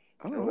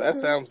that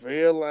sounds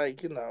very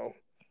like,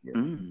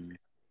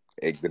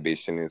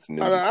 exhibitionist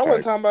news. I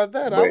wasn't talking about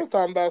that. I was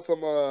talking about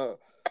some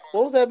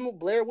what was that movie,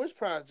 Blair Witch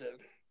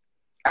Project?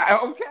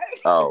 Okay.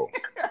 Oh.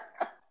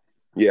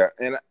 Yeah,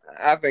 and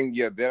I think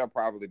that'll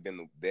probably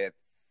that's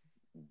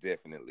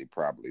definitely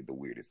probably the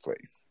weirdest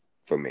place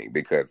for me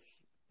because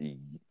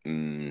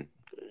for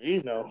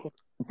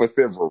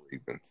several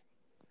reasons.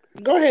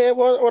 Go ahead.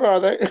 What are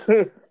they?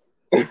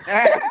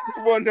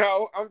 Well,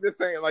 no, I'm just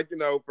saying,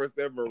 for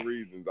several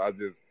reasons.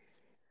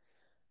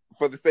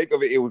 For the sake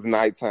of it, it was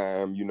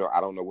nighttime. I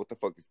don't know what the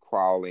fuck is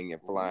crawling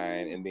and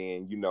flying. And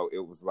then,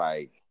 it was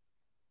like,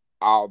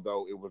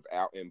 although it was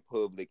out in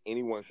public,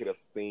 anyone could have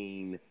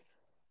seen,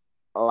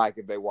 like,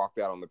 if they walked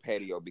out on the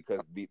patio, because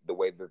the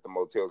way that the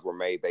motels were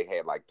made, they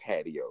had, like,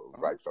 patios.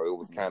 So it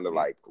was kind of,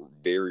 like,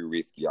 very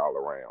risky all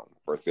around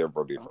for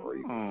several different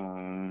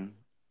reasons.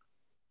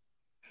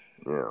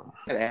 Yeah.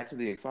 That add to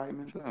the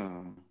excitement,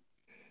 though.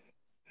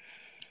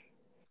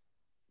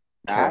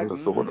 Kind of,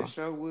 sort of. That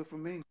show would for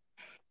me.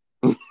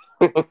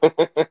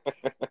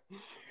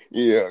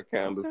 Yeah,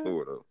 kind of,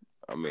 sort of.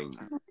 I mean,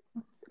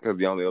 because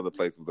the only other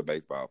place was a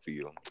baseball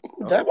field.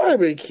 That might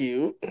have been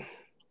cute.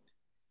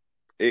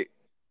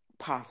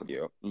 Possibly.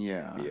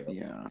 Yeah.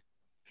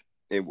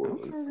 It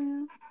was.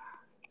 Okay.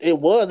 It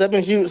was. That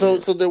means you. So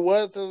there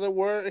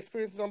were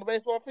experiences on the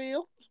baseball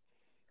field.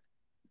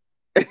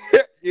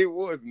 It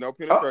was no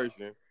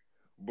penetration,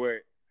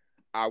 but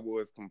I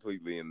was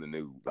completely in the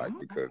nude,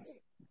 because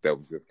that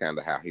was just kind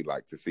of how he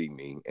liked to see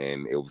me,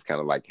 and it was kind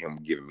of like him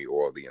giving me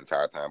oral the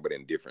entire time, but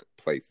in different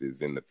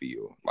places in the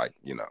field, like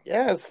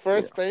Yes,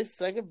 first base,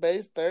 second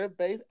base, third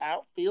base,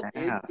 outfield,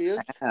 infield.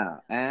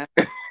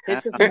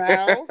 Hit his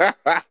mouth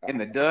in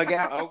the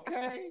dugout.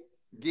 Okay,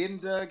 getting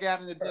dug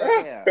out in the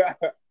dugout.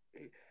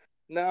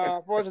 No,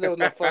 unfortunately, there was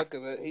no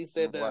fucking. He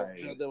said that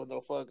there was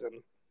no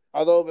fucking.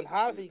 Although it would been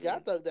hot if he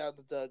got dug out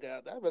the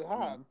dugout. That'd been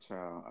hot.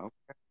 Okay.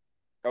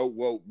 Oh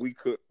well, we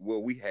could.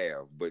 Well, we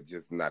have, but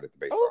just not at the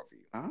baseball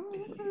field. Oh,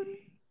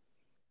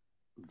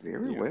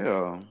 very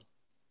well.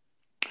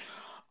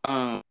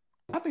 I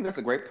think that's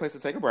a great place to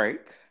take a break,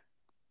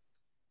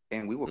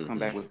 and we will come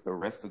back with the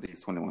rest of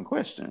these 21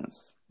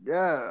 questions.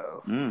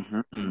 Yes.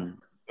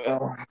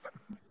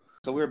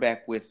 So we're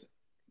back with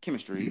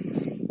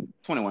chemistry's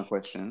 21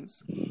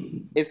 questions.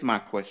 It's my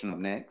question up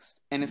next,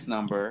 and it's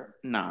number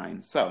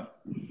 9. So,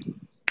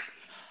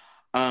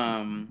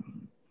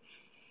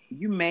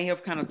 you may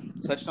have kind of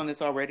touched on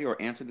this already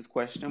or answered this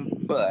question,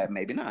 but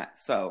maybe not.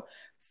 So,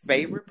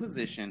 favorite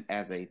position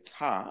as a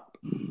top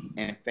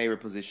and favorite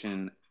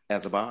position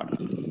as a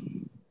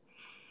bottom?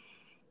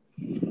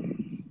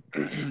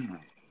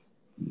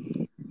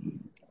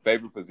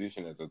 Favorite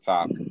position as a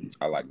top,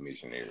 I like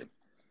missionary.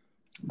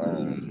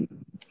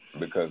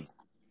 Because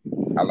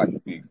I like to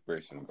see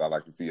expressions. I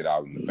like to see it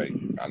out in the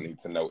face. I need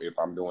to know if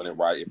I'm doing it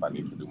right, if I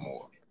need to do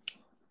more.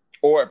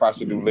 Or if I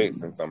should do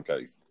less in some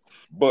case.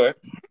 But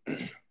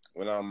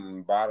when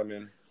I'm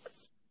bottoming,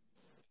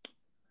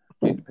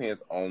 it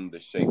depends on the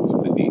shape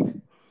of the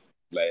dick.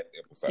 Last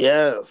episode.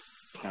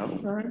 Yes.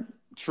 Okay.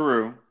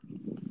 True.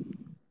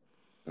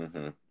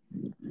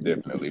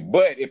 Definitely.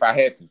 But if I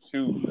had to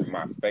choose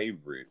my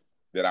favorite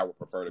that I would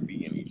prefer to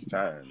be in each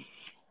time,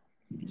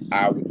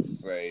 I would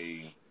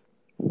say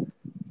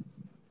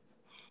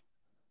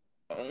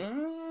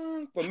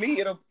for me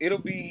it'll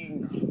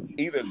be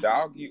either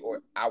doggy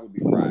or I would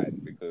be riding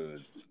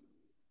because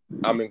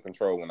I'm in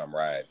control when I'm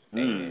riding.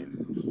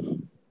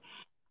 And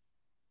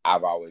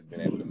I've always been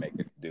able to make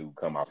a dude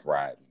come off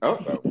riding.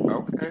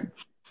 Okay.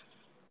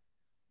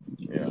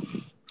 Yeah.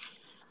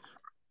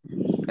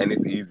 And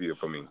it's easier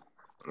for me.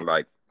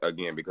 Like,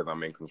 again, because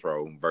I'm in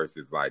control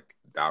versus like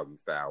doggy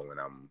style when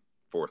I'm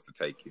forced to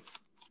take it.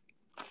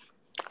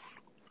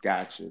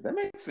 Gotcha. That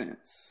makes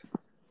sense.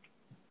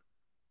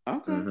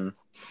 Okay.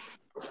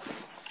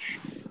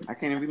 I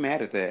can't even be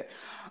mad at that.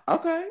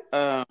 Okay.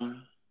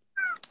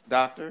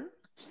 Doctor?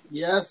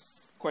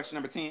 Yes. Question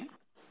number 10.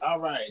 All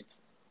right.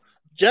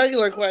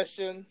 Jugular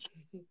question.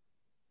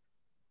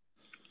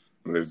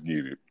 Let's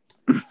get it.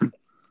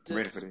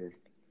 Ready for this.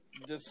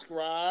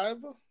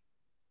 Describe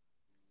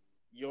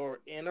your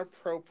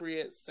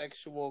inappropriate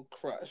sexual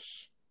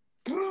crush.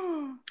 What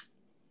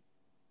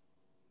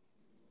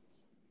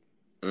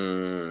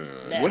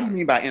do you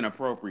mean by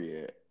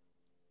inappropriate?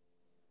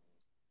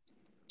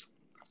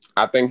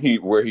 I think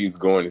where he's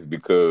going is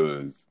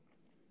because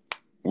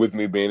with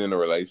me being in a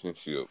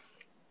relationship,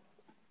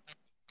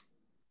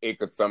 it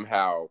could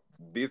somehow,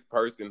 this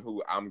person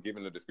who I'm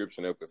giving the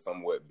description of could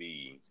somewhat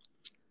be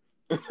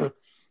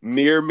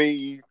near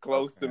me,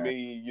 close to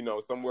me,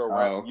 somewhere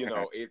around,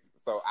 it's,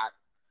 so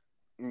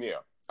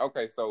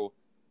okay, so.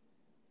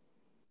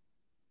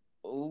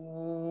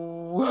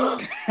 Ooh.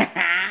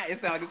 It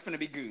sounds like it's gonna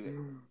be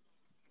good.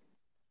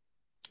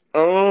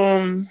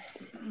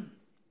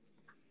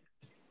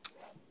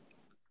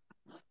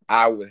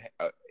 I would.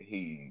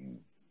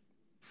 He's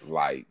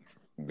light.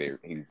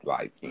 He's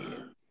light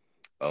skinned.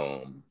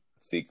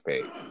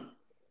 6-pack.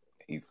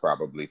 He's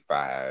probably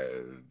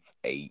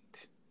 5'8".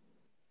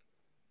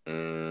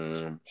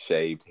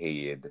 Shaved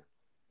head,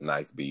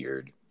 nice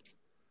beard,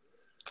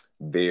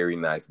 very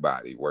nice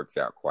body. Works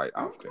out quite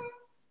often.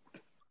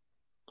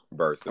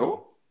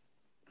 Versatile.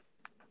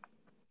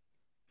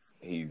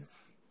 He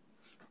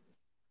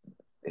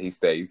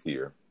stays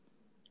here.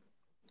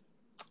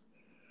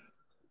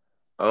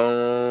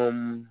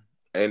 And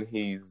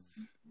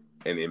he's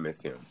an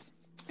MSM.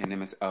 An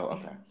MSM. Oh,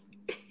 okay.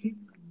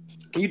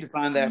 Can you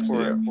define that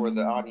for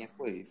the audience,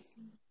 please?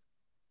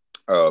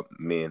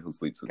 Men who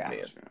sleeps with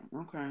men.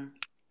 Okay.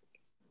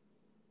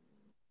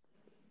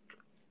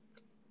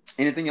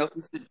 Anything else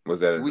we should? Was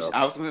that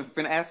I was going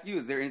to ask you.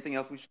 Is there anything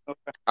else we should know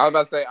about? I was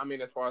about to say. I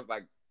mean, as far as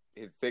like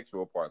his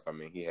sexual parts, I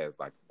mean, he has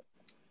like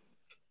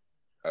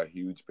a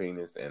huge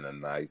penis and a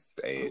nice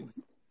ass,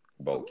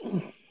 both.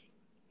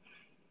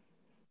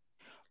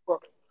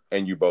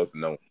 And you both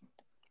know.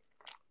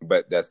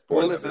 But that's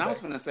well. Listen, I was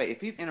going to say, if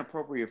he's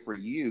inappropriate for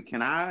you,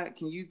 can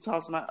you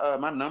toss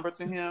my number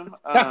to him?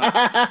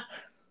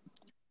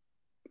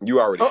 You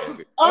already have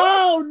it.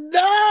 Oh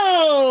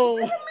no!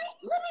 Let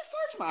me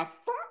search my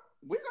phone.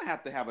 We're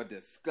gonna have a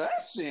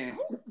discussion.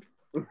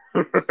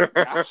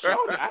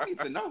 I need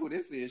to know who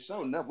this is.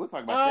 Show enough. We'll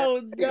talk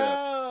about that.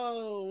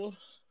 Oh no!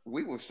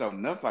 We will show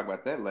enough. Talk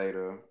about that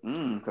later.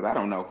 Because I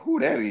don't know who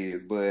that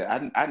is, but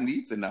I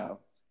need to know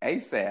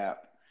ASAP.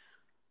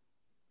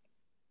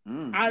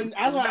 I knew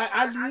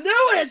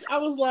it. I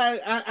was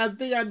like, I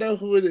think I know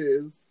who it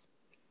is.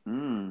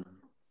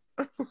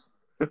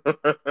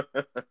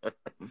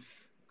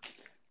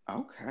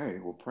 Okay.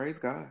 Well, praise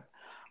God.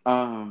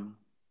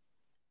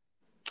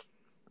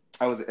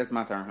 It's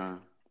my turn, huh?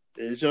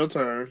 It's your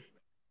turn.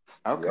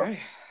 Okay,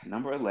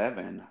 number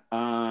 11.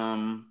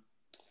 Once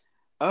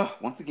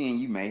again,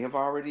 you may have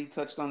already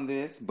touched on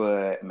this,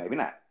 but maybe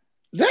not.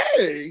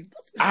 Dang,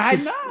 I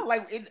know,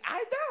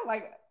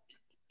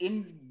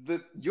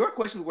 your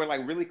questions were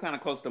like really kind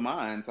of close to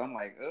mine, so I'm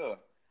like, ugh.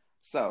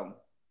 So,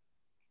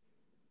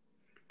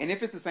 and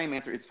if it's the same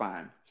answer, it's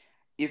fine.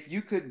 If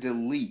you could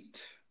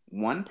delete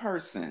one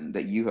person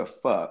that you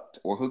have fucked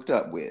or hooked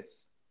up with,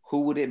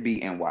 who would it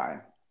be and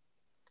why?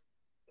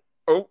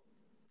 Oh,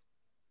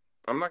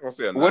 I'm not gonna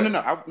say a name. Well,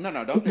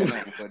 no, don't say a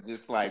name, but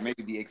just like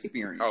maybe the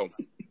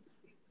experience.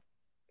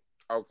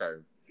 Oh,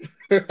 okay.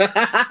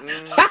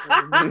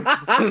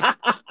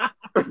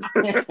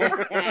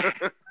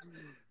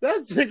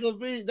 That tickles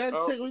me.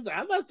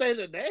 I'm not saying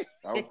the name.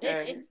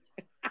 Okay.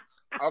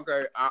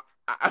 Okay.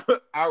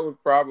 I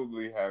would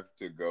probably have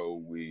to go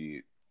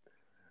with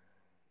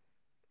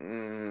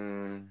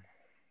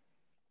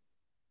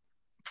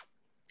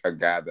a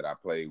guy that I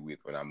played with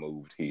when I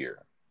moved here.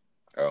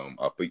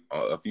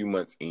 A few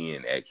months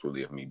in,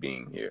 actually, of me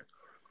being here,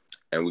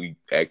 and we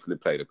actually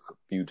played a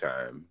few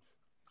times.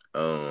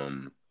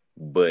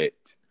 But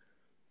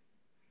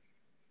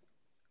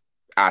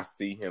I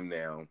see him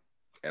now,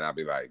 and I'll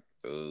be like,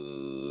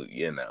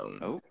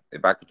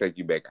 if I could take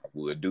you back, I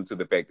would, due to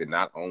the fact that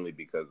not only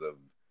because of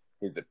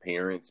his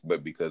appearance,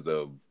 but because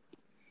of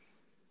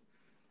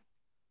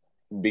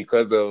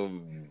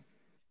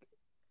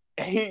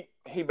he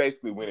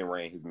basically went and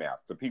ran his mouth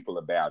to people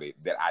about it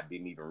that I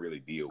didn't even really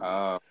deal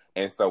with.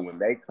 And so when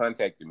they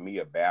contacted me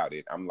about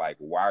it, I'm like,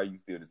 why are you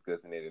still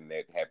discussing it? And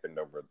that happened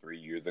over 3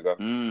 years ago.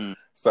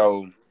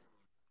 So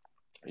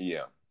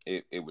yeah,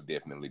 it would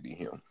definitely be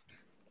him.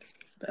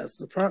 That's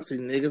the problem. See,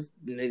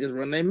 niggas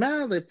run their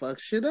mouth, they fuck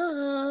shit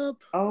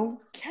up.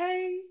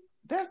 Okay.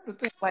 That's the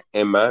thing. Like,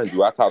 and mind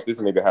you, I taught this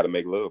nigga how to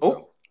make love.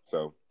 Oh.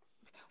 So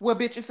well,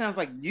 bitch, it sounds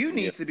like you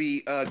need to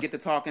be get to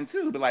talking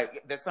too. But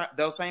like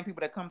those same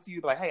people that come to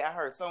you, be like, hey, I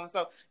heard so and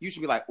so. You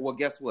should be like, well,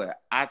 guess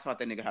what? I taught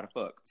that nigga how to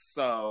fuck.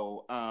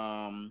 So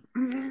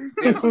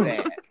there's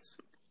that.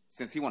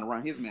 Since he want to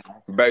run his mouth,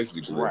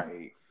 basically,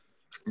 right?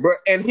 But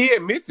and he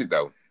admits it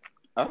though.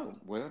 Oh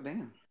well,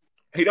 damn.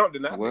 He don't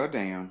deny. Well,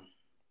 damn.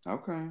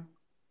 Okay.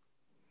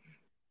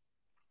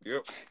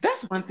 Yep.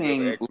 That's one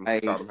thing.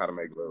 Like, taught him how to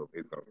make love.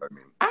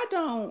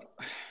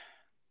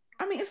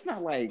 I mean, it's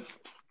not like.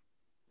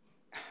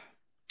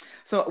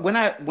 So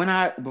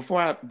before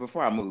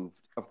I moved,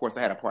 of course,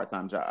 I had a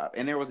part-time job,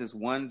 and there was this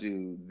one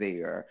dude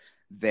there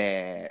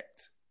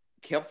that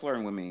kept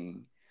flirting with me.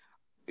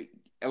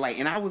 Like,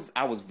 and I was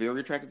very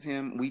attracted to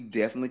him. We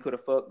definitely could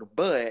have fucked,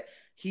 but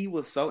he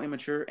was so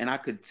immature, and I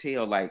could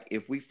tell, like,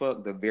 if we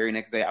fucked the very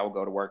next day, I would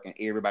go to work, and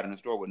everybody in the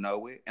store would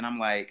know it. And I'm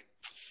like,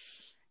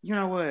 you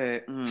know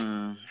what?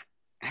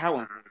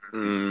 How?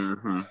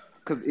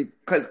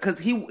 Because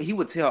he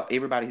would tell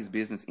everybody his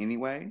business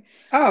anyway.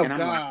 Oh, and I'm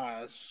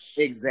gosh. Like,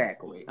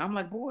 exactly. I'm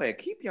like, boy,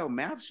 keep your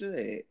mouth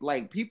shut.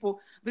 Like, people,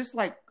 just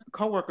like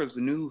coworkers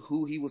knew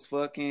who he was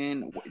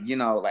fucking, you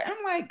know, like,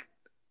 I'm like,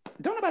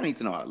 don't nobody need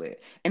to know all that.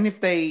 And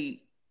if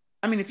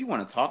you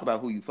want to talk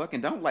about who you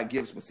fucking, don't like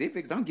give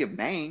specifics, don't give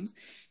names.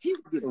 He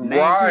would give names, he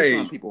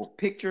would show people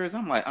pictures.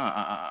 I'm like,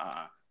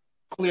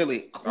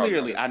 Clearly,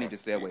 I need to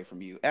stay away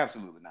from you.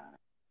 Absolutely not.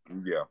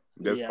 Yeah,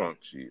 that's punk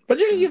shit. But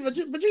you can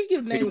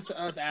give names to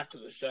us after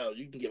the show.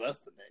 You can give us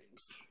the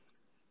names.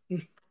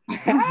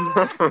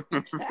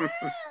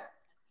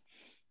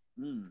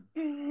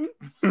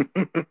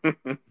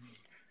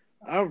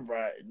 All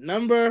right,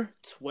 number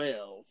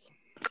 12.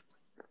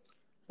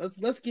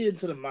 Let's get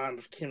into the mind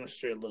of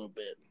chemistry a little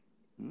bit.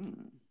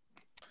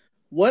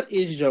 What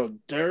is your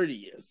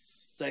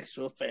dirtiest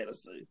sexual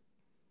fantasy?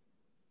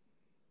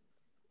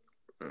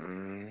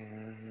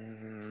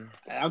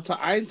 I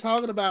ain't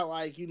talking about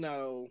like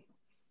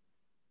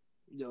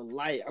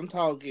light. I'm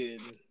talking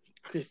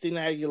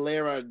Christina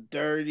Aguilera,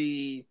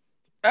 dirty,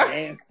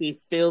 nasty,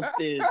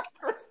 filthy.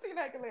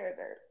 Christina Aguilera,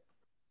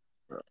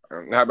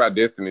 dirty. How about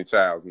Destiny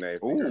Child's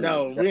nasty? Ooh.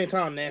 No, we ain't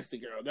talking nasty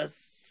girl.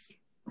 That's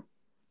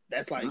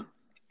like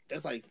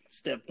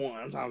step one.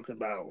 I'm talking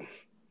about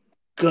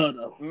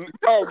gutter.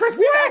 Oh,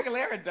 Christina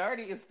Aguilera,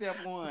 dirty is step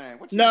one.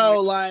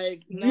 No.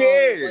 Like, that's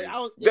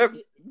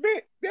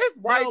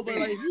white. No, but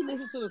like if you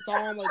listen to the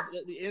song, like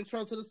the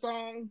intro to the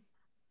song,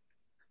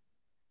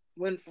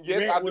 when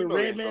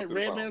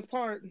Redman's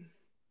part,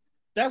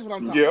 that's what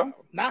I'm talking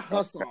about. Not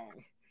her song.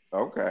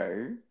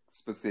 Okay.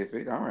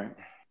 Specific. All right.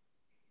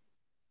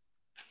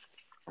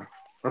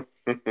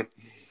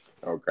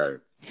 Okay.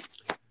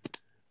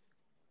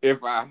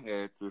 If I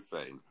had to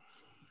say,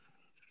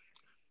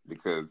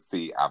 because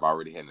see, I've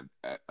already had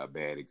a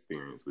bad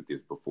experience with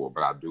this before,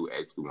 but I do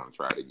actually want to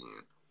try it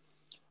again.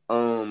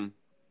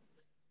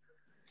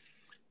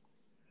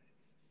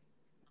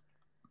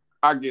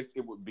 I guess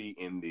it would be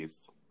in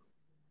this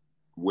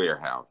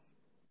warehouse,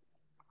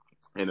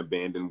 an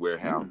abandoned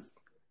warehouse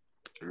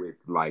with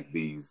like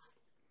the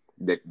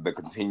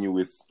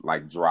continuous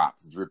like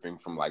drops dripping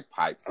from like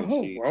pipes and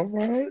shit, all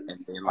right.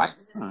 and then like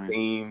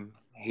steam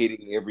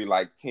hitting every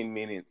like 10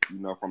 minutes,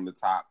 from the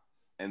top.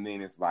 And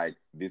then it's like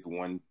this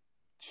one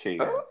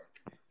chair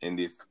and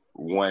this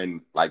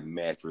one like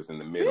mattress in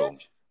the middle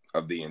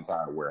of the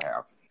entire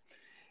warehouse.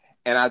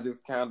 And I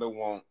just kind of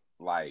want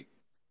like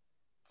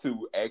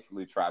to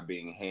actually try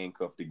being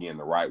handcuffed again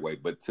the right way,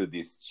 but to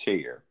this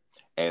chair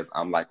as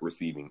I'm like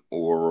receiving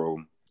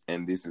oral.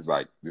 And this is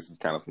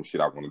kind of some shit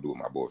I want to do with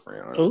my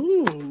boyfriend. Honestly.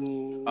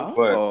 Ooh.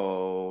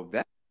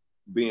 But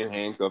being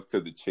handcuffed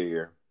to the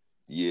chair,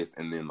 yes,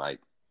 and then like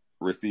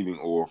receiving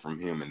oral from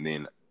him, and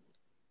then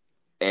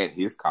at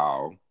his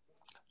call,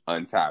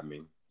 untie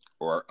me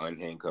or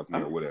unhandcuff me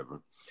or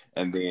whatever.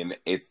 And then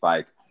it's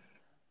like,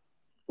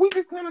 we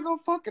just kind of go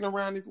fucking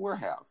around this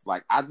warehouse.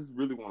 Like, I just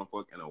really want to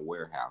fuck in a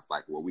warehouse,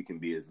 like where we can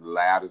be as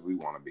loud as we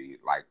want to be.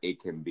 Like, it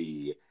can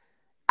be,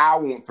 I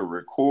want to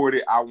record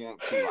it. I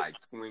want to like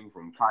swing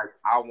from pipes.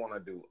 I want to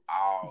do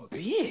all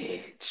this.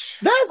 Bitch.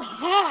 That's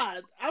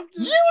hot. I'm just,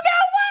 you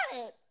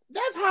know what?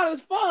 That's hot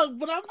as fuck,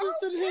 but I'm just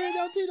sitting here,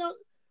 I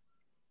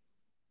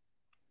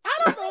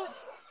don't know.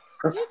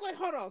 He's like,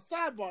 hold on,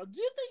 sidebar. Do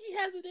you think he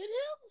has it in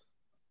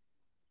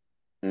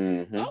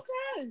him? Mm-hmm.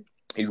 Okay.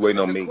 He's waiting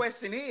on me. The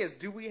question is,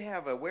 do we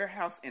have a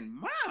warehouse in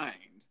mind?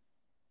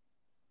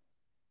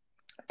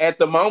 At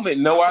the moment,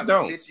 no, I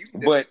don't.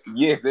 But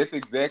yes, that's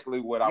exactly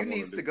what I want to do.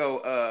 You need to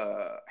go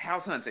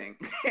house hunting.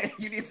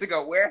 You need to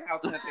go warehouse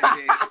hunting,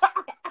 bitch.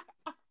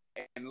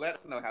 And let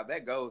us know how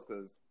that goes,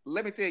 because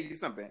let me tell you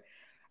something.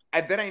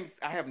 I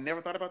have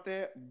never thought about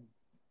that.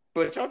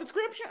 But your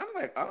description, I'm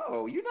like,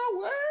 oh, you know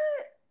what?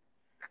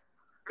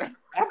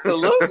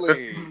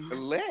 Absolutely.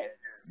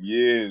 Let's.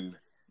 Yes.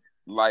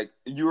 Like,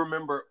 you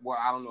remember, well,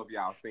 I don't know if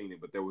y'all seen it,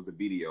 but there was a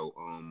video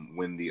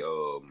when the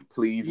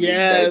Please Me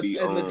Baby,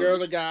 and the girl,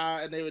 the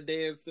guy, and they were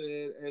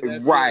dancing.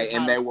 And right,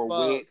 and they were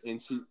wet,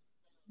 and she,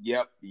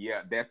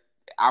 that's,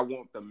 I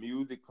want the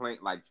music playing,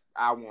 like,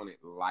 I want it,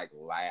 like,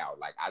 loud.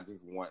 Like, I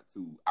want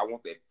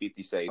that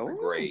 50 Shades of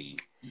Grey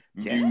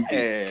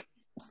music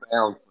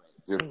sound.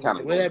 Just kind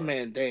of the way that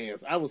man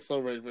danced, I was so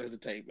ready for him to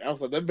take me. I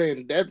was like, the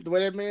way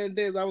that man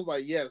danced, I was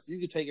like, yes, you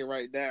can take it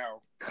right now.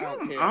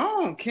 Come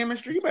on,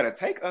 Chemistry, you better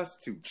take us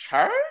to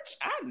church.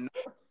 I know.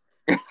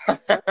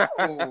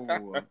 I'm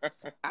gonna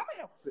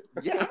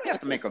have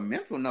to make a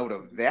mental note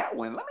of that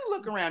one. Let me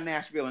look around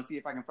Nashville and see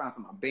if I can find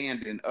some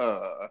abandoned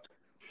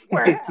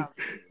warehouses.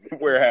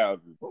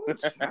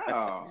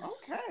 Oh,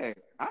 okay,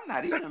 I'm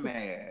not even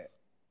mad.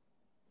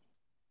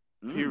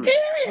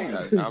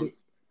 Period.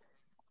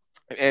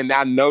 And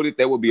I know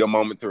that would be a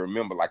moment to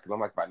remember. Like, cause I'm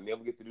like, if I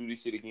never get to do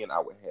this shit again, I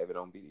would have it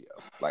on video.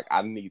 Like,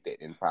 I need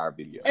that entire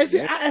video. And see,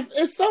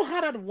 it's so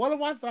hot. I'd want to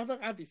watch, but I feel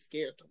like I'd be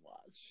scared to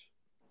watch.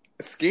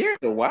 Scared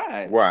to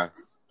watch? Why?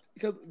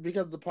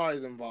 Because the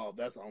party's involved.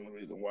 That's the only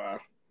reason why.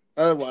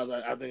 Otherwise,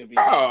 I think it'd be.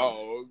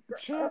 Oh,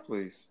 sure,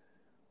 please.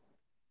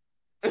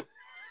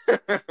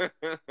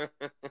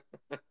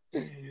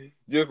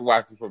 Just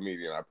watch it for me,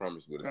 then I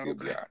promise you it'll still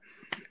be alright.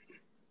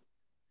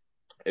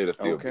 It'll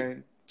still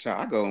be.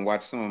 I go and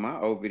watch some of my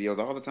old videos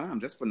all the time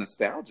just for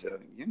nostalgia,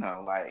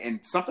 and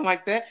something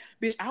like that.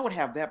 Bitch, I would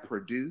have that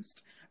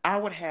produced. I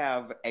would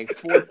have a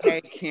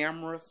 4K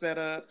camera set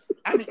up.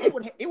 I mean, it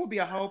would be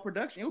a whole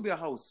production. It would be a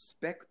whole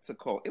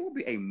spectacle. It would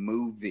be a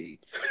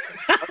movie.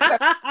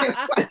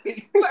 let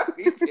me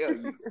tell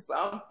you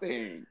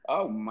something.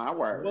 Oh my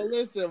word! Well,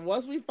 listen.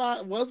 Once we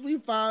find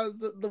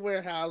the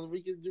warehouse,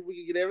 we can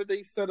get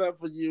everything set up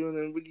for you, and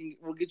then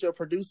we'll get you a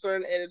producer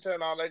and editor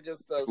and all that good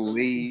stuff.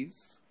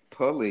 Please.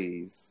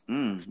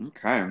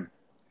 Okay.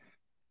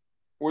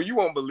 Well, you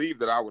won't believe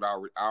that I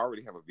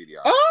already have a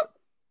video. Oh,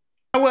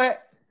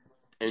 what?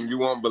 And you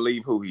won't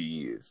believe who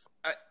he is.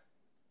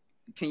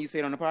 Can you say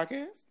it on the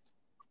podcast?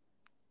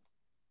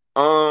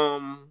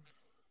 I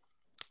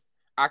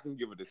can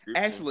give a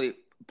description. Actually,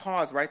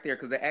 pause right there,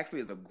 because that actually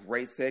is a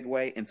great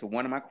segue into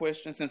one of my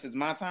questions since it's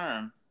my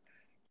turn.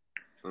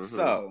 Mm-hmm.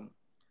 So,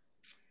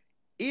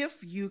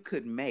 if you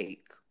could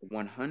make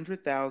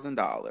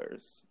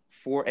 $100,000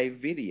 for a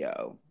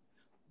video,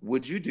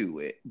 would you do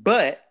it?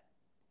 But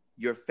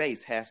your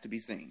face has to be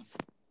seen.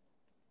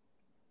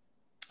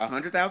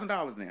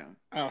 $100,000 now.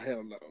 Oh,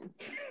 hell no.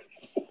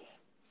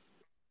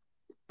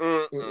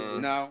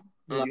 No.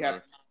 You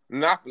have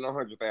not for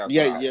 $100,000.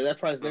 Yeah. That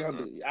price they're gonna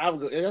do.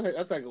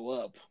 That's gonna go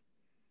up.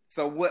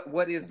 So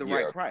what is the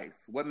right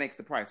price? What makes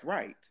the price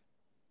right?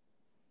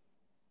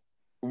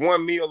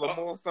 $1 million or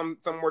more.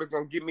 Somewhere that's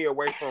gonna get me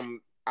away from.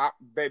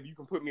 Baby, you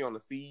can put me on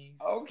the seas.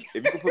 Okay.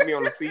 If you can put me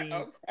on the seas,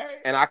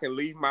 and I can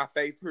leave my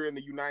face here in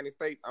the United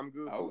States, I'm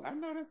good. Oh, I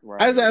know that's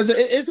right.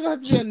 It's gonna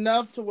have to be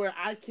enough to where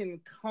I can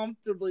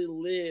comfortably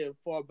live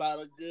for about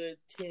a good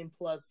 10+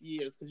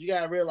 years. Because you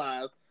gotta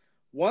realize,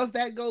 once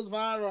that goes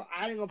viral,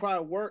 I ain't gonna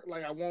probably work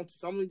like I want to.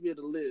 So I'm gonna be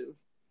able to live.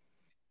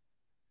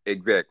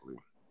 Exactly.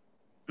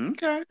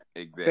 Okay.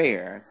 Exactly.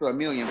 Fair. So $1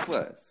 million+.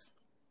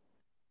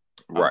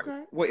 Right.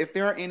 Okay. Well, if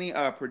there are any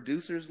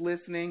producers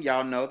listening,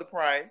 y'all know the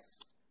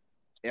price.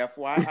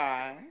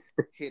 FYI,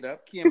 hit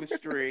up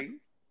Chemistry.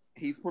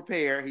 He's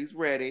prepared. He's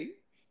ready.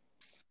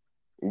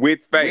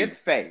 With face. With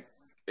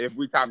face. If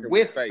we talking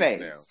with face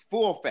now.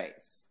 Full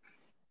face.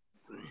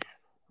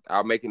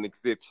 I'll make an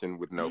exception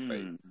with no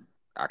face.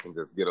 I can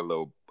just get a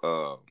little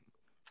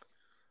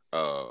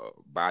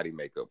body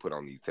makeup put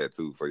on these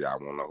tattoos so y'all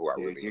won't know who I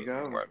really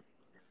am. Anyway.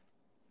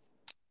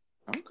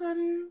 Okay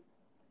then.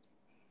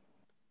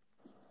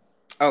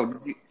 Oh,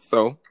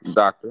 so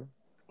doctor,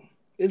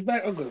 it's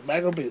back. Okay,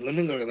 back up here. Let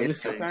me go. Let me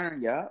see.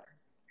 Turn, yeah.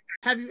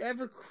 Have you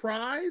ever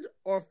cried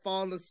or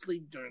fallen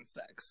asleep during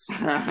sex?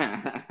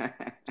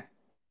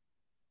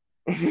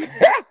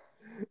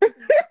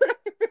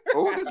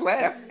 Oh, this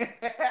laugh.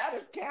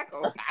 This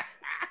cackle.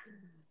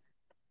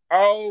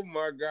 Oh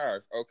my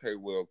gosh. Okay,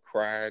 well,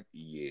 cried,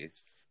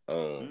 yes.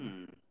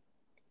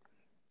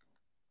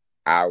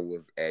 I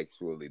was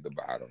actually the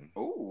bottom.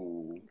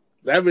 Ooh.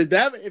 That means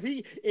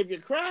if you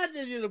cried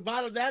and you're the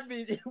bottom, that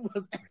means it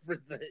was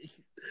everything.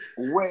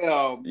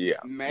 Well, yeah,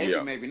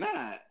 maybe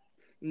not.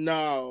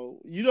 No,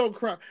 you don't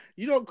cry.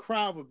 You don't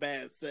cry for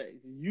bad sex.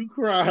 You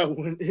cry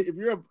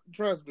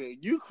trust me,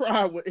 you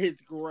cry when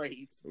it's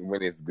great.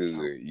 When it's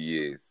good,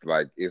 yes.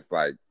 Like it's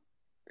like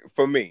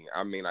for me.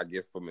 I mean, I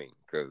guess for me,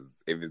 because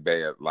if it's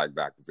bad, like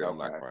Doctor said, I'm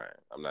not crying.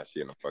 I'm not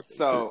sharing a fucking.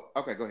 So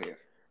okay, go ahead.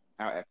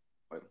 I'll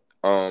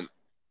ask.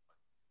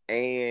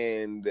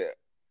 And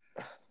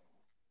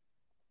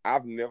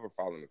I've never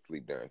fallen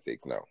asleep during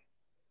sex. No.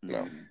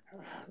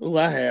 Oh,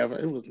 I have.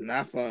 It was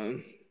not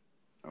fun.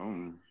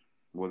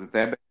 Was it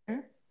that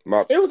bad?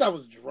 I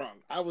was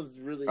drunk. I was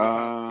really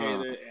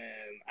intoxicated,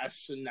 and I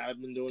should not have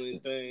been doing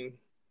anything.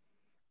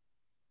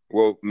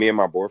 Well, me and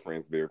my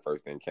boyfriend's very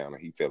first encounter,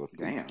 he fell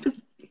asleep. Damn.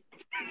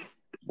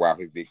 While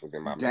his dick was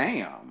in my mouth.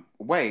 Damn.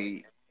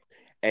 Wait.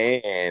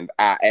 And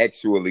I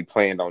actually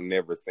planned on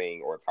never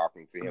seeing or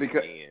talking to him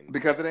again.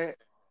 Because of that?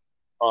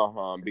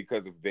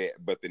 Because of that.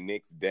 But the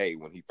next day,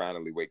 when he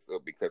finally wakes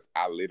up, because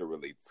I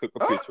literally took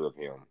a picture of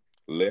him,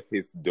 left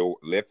his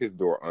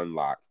door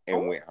unlocked,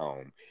 and went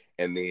home.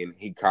 And then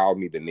he called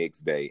me the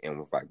next day and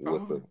was like,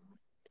 "What's up?"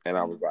 And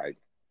I was like,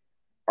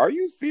 "Are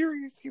you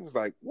serious?" He was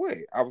like, "What?"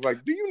 I was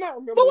like, "Do you not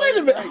remember?" But wait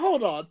a minute,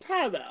 hold on,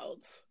 time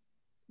out.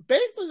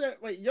 Based on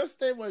that, wait, your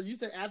statement was you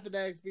said after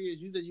that experience,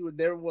 you said you would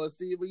never want to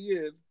see him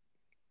again.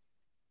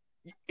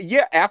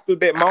 Yeah, after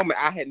that moment,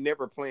 I had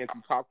never planned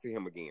to talk to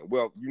him again.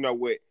 Well, you know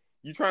what?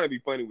 You trying to be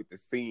funny with the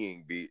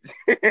seeing, bitch.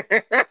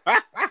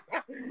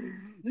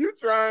 You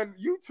tried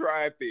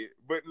it,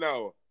 but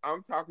no,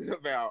 I'm talking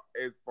about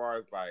as far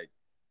as like,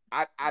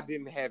 I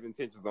didn't have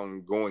intentions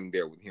on going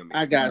there with him.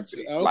 I got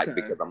you. Okay. Like,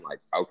 because I'm like,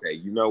 okay,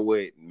 you know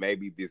what?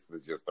 Maybe this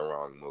was just the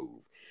wrong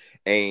move.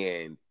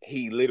 And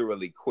he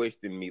literally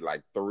questioned me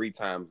like 3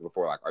 times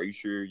before, like, are you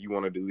sure you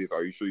want to do this?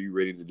 Are you sure you're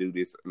ready to do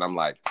this? And I'm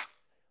like,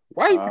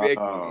 why you keep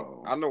asking me?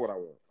 I know what I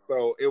want.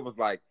 So it was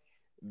like,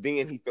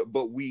 then he felt,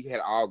 but we had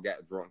all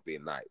got drunk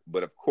that night.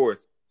 But of course,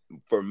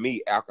 for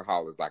me,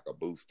 alcohol is like a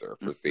booster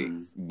for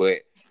sex. But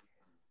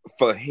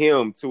for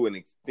him, to an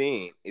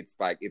extent, it's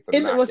like it's a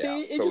knockout. I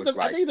think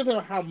it depends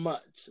on how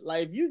much.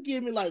 Like if you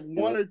give me like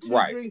 1 or 2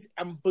 drinks,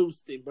 I'm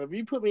boosting. But if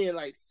you put me in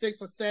like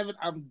 6 or 7,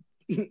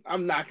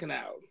 I'm knocking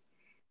out.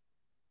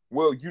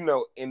 Well, you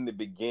know, in the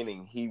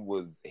beginning,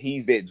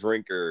 he's that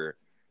drinker.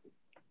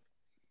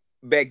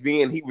 Back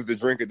then, he was the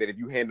drinker that if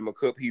you hand him a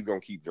cup, he's gonna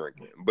keep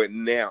drinking. But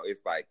now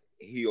it's like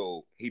he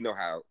know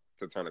how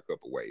to turn a cup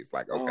away. It's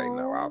like, okay,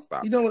 no, I'll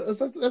stop. You know, that's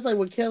like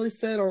what Kelly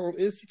said on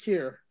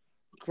Insecure.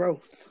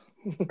 Growth.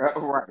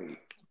 Right.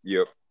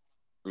 Yep.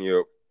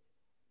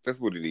 That's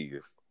what it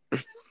is.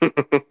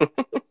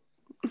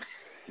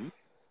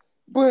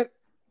 But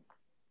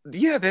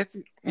yeah, that's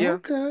it. Yeah.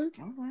 Okay.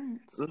 All right.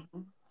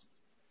 Mm-hmm.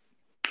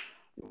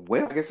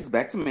 Well, I guess it's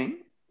back to me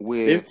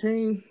with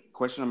 15.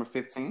 Question number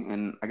 15,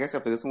 and I guess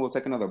after this one we'll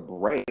take another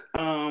break.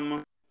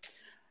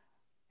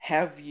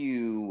 Have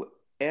you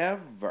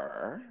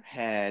ever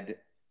had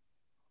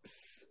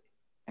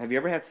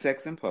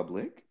sex in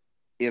public?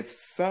 If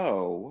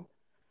so,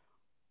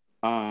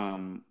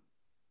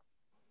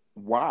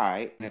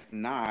 why? And if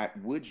not,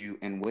 would you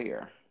and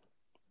where?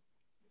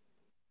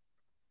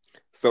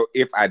 So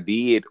if I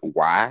did,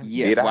 why?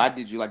 Yes, why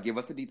did you? Like, give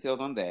us the details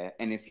on that.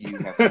 And if you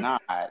have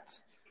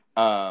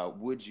not,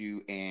 would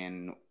you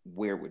and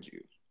where would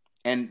you?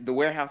 And the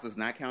warehouse does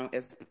not count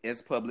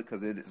as public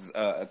because it is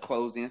a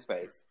closed-in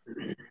space.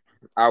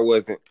 I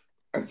wasn't.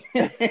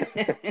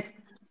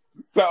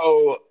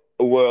 So,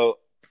 well,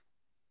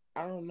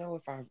 I don't know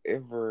if I've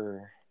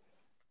ever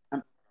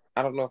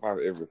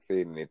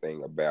said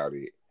anything about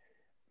it.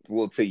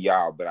 Well, to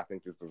y'all, but I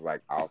think this was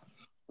like off.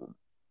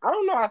 I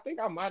don't know. I think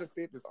I might have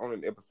said this on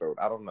an episode.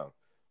 I don't know.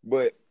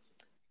 But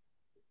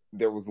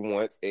there was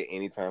once at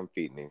Anytime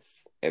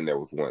Fitness, and there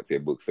was once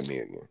at Books A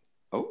Million.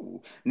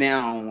 Oh,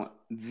 now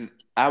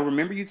I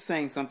remember you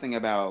saying something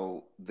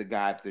about the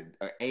guy,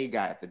 a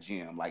guy at the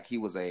gym. Like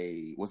was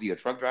he a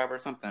truck driver or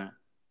something?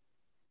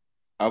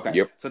 Okay.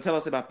 Yep. So tell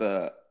us about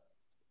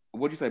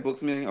what'd you say,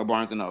 Books A Million or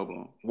Barnes &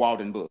 Noble?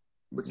 Walden Books,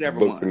 whichever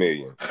Books one. A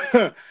Million.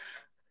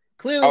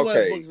 Clearly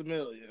wasn't Books A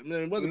Million. I mean,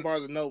 it wasn't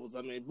Barnes & Nobles.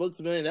 I mean,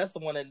 Books A Million, that's the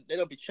one that they're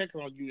going to be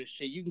checking on you and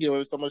shit. You can give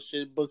away so much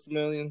shit, Books A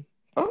Million.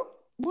 Oh,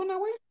 well, no,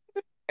 wait.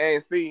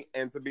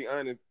 And to be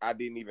honest, I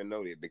didn't even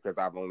know that because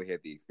I've only had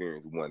the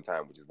experience one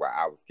time, which is why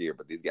I was scared.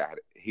 But this guy,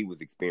 he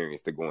was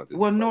experienced to going to.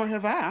 Well, nor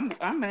have I.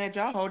 I'm mad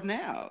y'all holding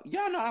out.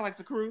 Y'all know I like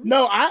to cruise.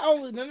 No, I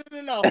only no.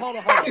 Hold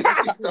on.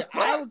 Let's be clear.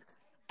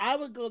 I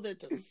would go there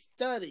to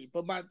study,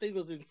 but my thing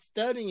was in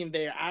studying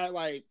there. I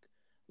like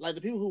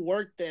the people who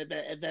work there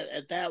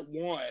at that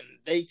one.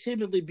 They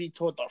typically be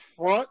toward the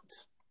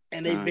front,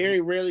 and they very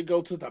rarely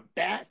go to the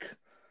back.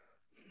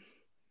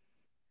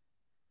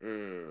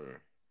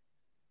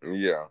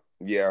 Yeah,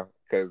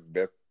 because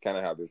that's kind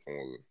of how this one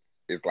was.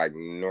 It's like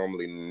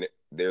normally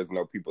there's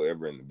no people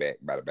ever in the back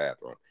by the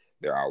bathroom.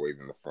 They're always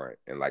in the front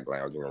and like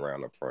lounging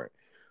around the front.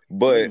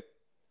 But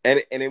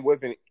and it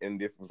wasn't, and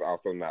this was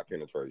also not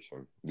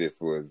penetration. This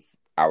was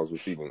I was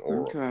receiving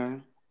oral. Okay.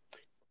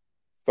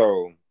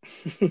 So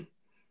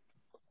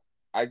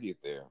I get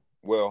there.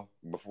 Well,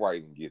 before I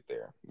even get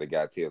there, the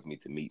guy tells me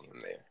to meet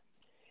him there,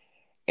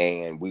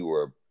 and we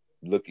were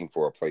looking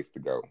for a place to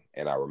go.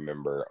 And I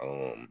remember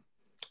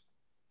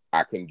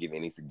I couldn't give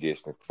any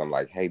suggestions because I'm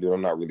like, hey, dude,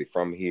 I'm not really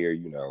from here.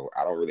 You know,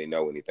 I don't really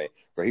know anything.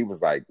 So he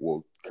was like,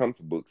 well, come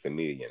to Books A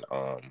Million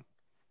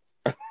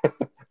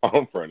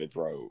on Frontage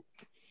Road.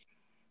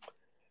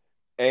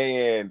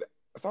 And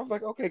so I was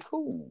like, okay,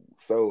 cool.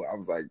 So I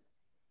was like,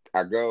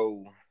 I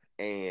go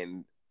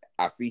and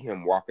I see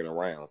him walking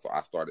around. So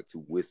I started to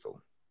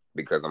whistle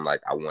because I'm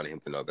like, I wanted him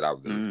to know that I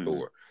was in the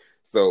store.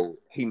 So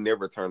he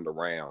never turned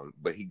around,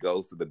 but he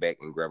goes to the back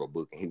and grab a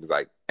book. And he was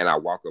like, and I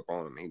walk up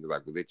on him. And he was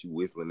like, was that you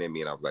whistling at me?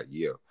 And I was like,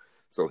 yeah.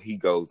 So he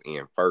goes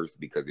in first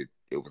because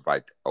it was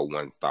like a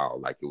one stall.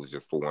 Like it was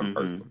just for one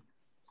person.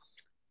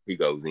 He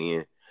goes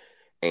in,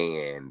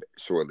 and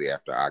shortly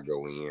after I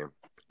go in,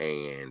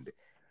 and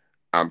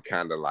I'm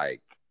kind of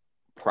like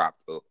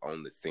propped up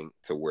on the sink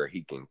to where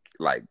he can,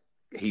 like,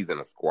 he's in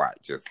a squat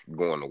just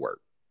going to work.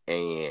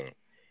 And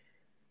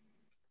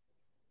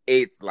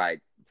it's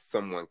like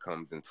someone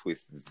comes and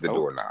twists the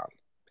doorknob,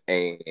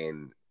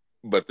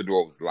 but the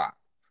door was locked.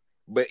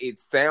 But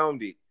it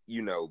sounded,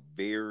 you know,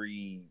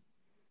 very.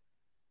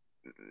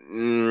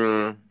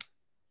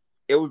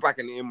 It was like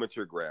an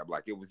immature grab.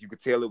 Like it was, you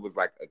could tell it was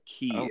like a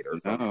kid or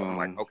something. So I'm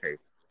like, okay,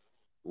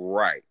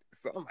 right.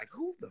 So I'm like,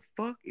 who the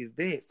fuck is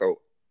that?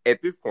 So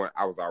at this point,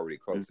 I was already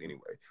close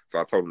anyway. So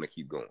I told him to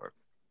keep going.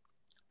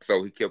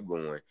 So he kept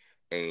going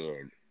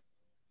and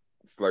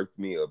slurped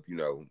me up, you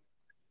know,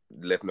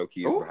 left no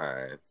kids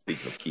behind.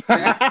 Speaking of kids.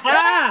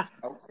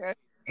 Okay.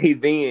 He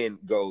then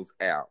goes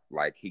out.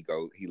 Like he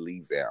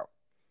leaves out.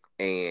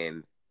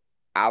 And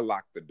I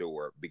lock the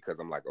door because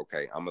I'm like,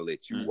 okay, I'm going to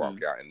let you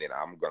walk out and then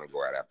I'm going to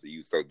go out after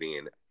you. So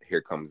then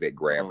here comes that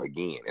grab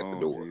again at the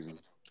door.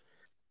 Jesus.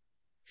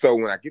 So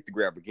when I get the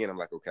grab again, I'm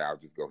like, okay, I'll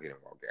just go ahead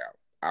and walk out.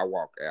 I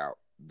walk out.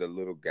 The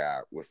little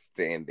guy was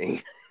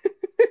standing.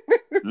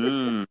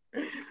 The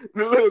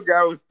little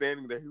guy was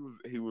standing there.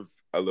 He was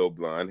a little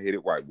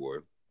blonde-headed white boy.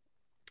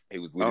 He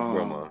was with his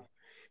grandma.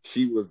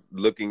 She was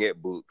looking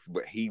at books,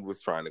 but he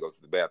was trying to go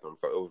to the bathroom.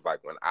 So it was like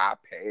when I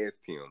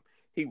passed him,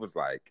 he was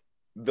like,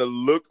 the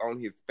look on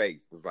his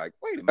face was like,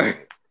 wait a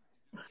minute.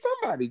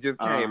 Somebody just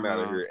came out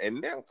of here, and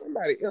now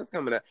somebody else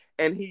coming out.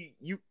 And the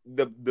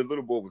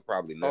little boy was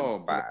probably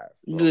number 5.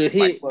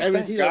 He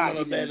don't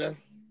know better.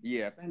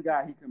 Yeah, thank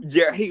God he couldn't.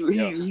 Yeah,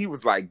 he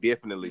was like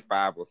definitely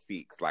 5 or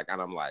 6. Like,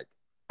 and I'm like,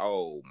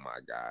 oh my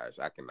gosh,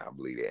 I cannot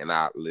believe it. And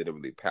I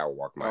literally power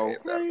walked my ass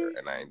out there,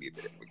 and I ain't did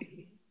that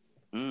again.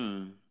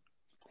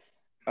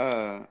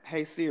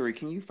 Hey Siri,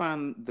 can you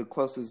find the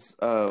closest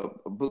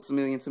Books A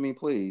Million to me,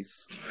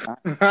 please?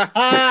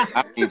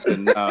 I need to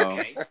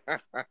know.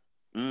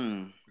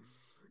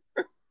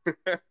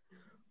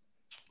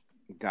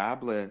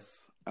 God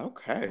bless.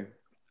 Okay.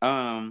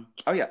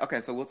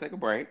 Okay, so we'll take a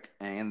break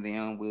and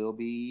then we'll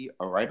be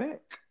right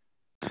back.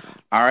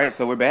 All right,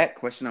 so we're back.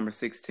 Question number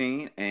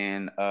 16,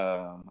 and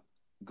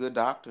good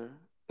doctor,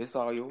 it's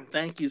all yours.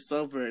 Thank you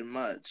so very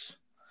much.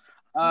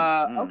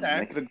 Okay.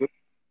 Make it a good.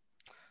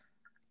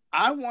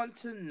 I want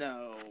to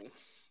know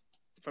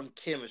from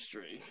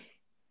chemistry,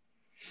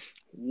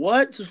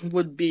 what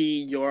would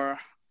be your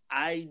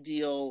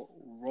ideal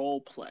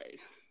role play?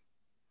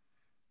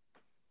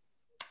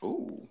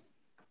 Oh,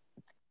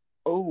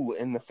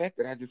 and the fact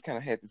that I just kind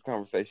of had this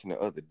conversation the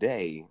other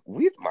day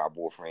with my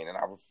boyfriend, and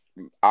I was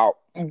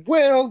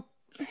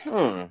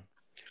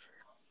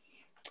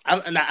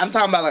I'm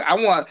talking about like I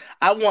want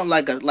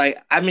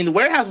the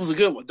Warehouse was a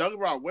good one. Don't get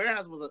me wrong,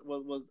 Warehouse was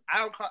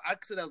I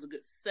consider that was a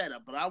good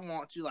setup, but I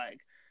want you like,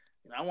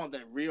 you know, I want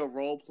that real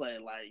role play,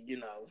 like, you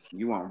know.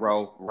 You want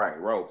role play.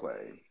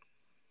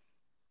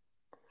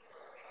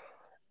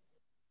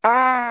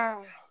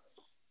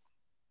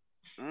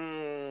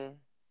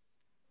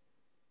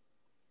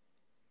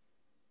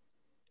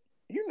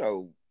 You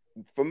know,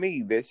 for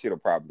me, that shit'll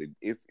probably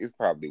it's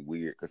probably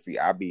weird because see,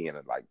 I be in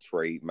a like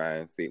trade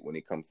mindset when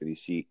it comes to this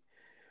shit.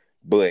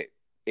 But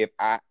if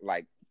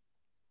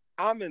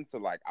I'm into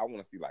like, I want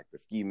to see like the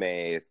ski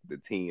mask, the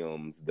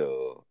Timbs,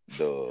 the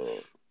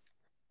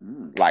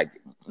like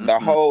the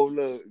whole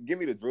give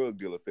me the drug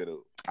dealer setup.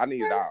 I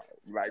need it all.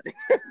 Like,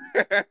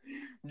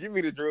 give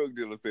me the drug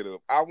dealer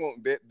setup. I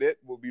want that. That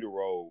will be the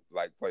role,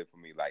 like, play for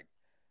me. Like,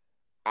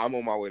 I'm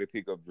on my way to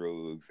pick up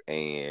drugs,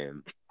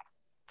 and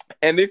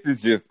this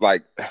is just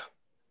like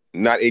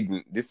not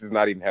even. This does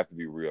not even have to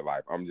be real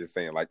life. I'm just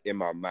saying, like, in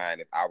my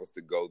mind, if I was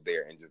to go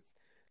there and just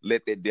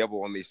let that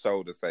devil on their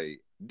shoulder say,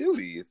 "Do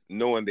this,"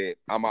 knowing that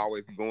I'm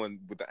always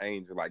going with the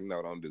angel, like,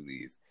 "No, don't do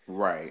this."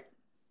 Right.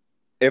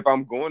 If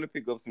I'm going to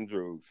pick up some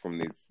drugs from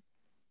this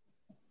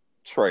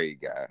trade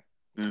guy.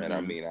 And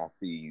I mean, I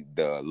see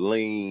the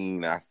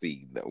lean, I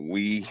see the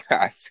weed,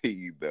 I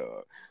see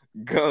the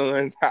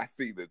guns, I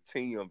see the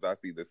Timbs, I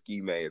see the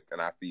ski mask,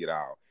 and I see it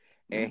all.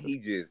 And he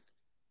just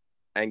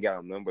ain't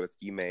got nothing but a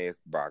ski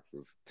mask,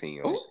 boxers,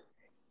 Timbs,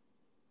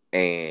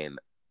 and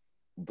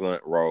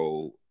blunt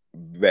roll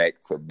back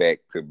to back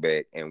to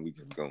back, and we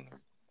just going.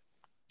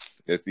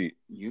 That's it.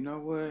 You know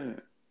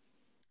what?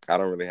 I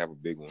don't really have a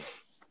big one.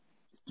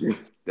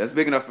 That's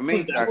big enough for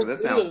me, because that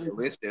sounds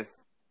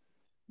delicious.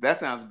 That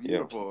sounds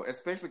beautiful,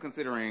 especially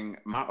considering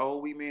my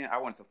old weed man. I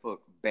want to fuck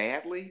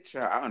badly.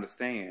 Child, I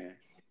understand.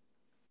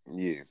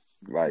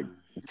 Yes, like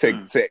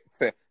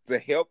to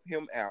help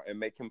him out and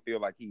make him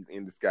feel like he's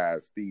in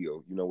disguise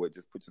still. You know what?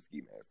 Just put your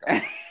ski mask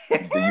on.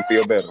 Do you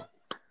feel better?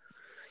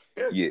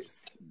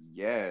 Yes.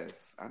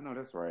 Yes, I know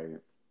that's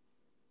right.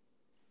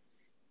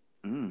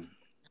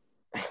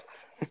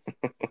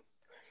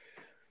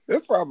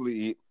 That's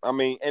probably it. I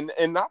mean,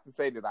 and not to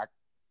say that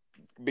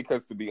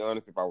because to be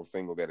honest, if I was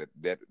single,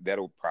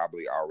 that'll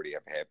probably already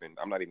have happened.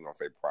 I'm not even gonna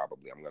say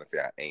probably. I'm gonna say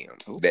I am.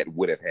 Ooh. That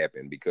would have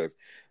happened because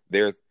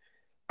I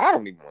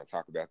don't even want to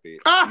talk about that.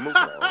 Moving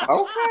on. Okay,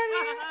 all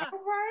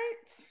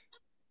right.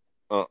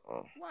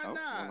 Why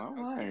not?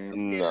 All right.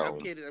 No. I'm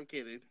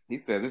kidding. He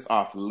says it's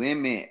off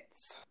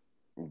limits.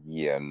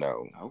 Yeah,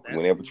 no. Okay.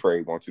 Whenever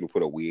Trey wants you to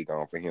put a wig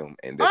on for him,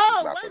 and that's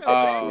not wait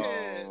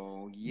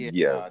Oh,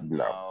 yeah,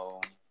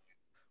 no.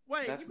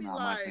 Wait, that's you mean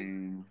like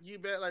you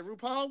bet like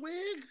RuPaul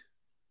wig?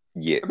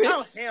 Yes.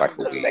 Like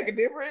make a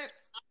difference?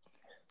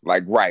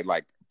 Like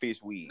like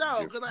fish wig.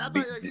 No, because I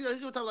thought he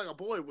was talking like a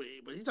boy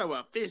wig, but he's talking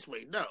about fish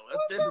wig. No,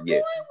 that's a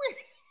boy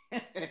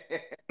wig.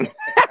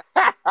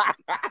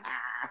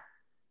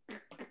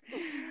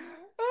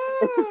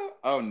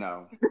 Oh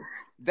no.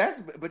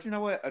 But you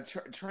know what?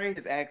 Trey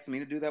has asked me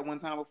to do that one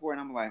time before,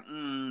 and I'm like,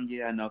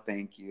 yeah, no,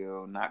 thank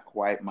you. Not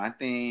quite my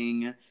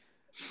thing.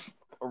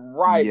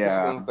 Right.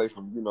 Yeah.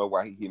 You know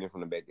why he hitting it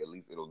from the back? At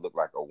least it'll look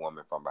like a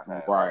woman from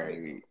behind.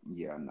 Right.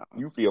 Yeah, no.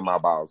 You feel my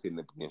balls hitting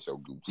up against your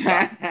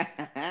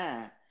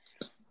Gucci.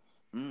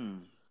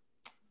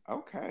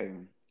 Okay.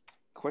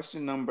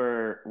 Question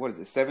number,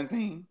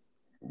 17?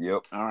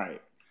 Yep. All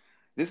right.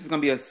 This is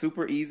going to be a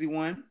super easy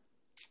one.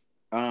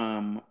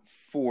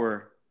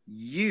 For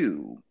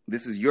you,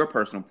 this is your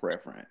personal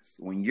preference.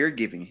 When you're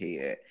giving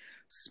head,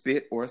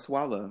 spit or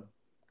swallow?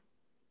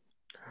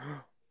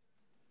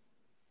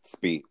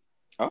 Spit.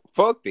 Oh,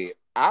 fuck that.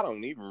 I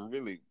don't even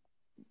really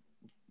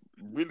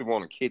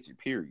want to catch it,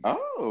 period.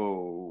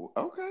 Oh,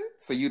 okay.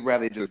 So you'd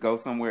rather just go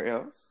somewhere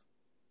else?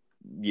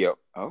 Yep.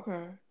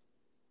 Okay.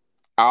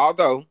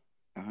 Although,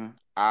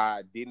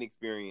 I didn't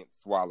experience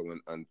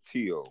swallowing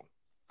until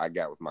I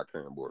got with my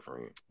current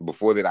boyfriend.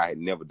 Before that, I had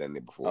never done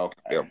it before. Okay.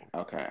 Ever.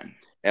 Okay.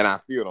 And I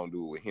still don't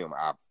do it with him.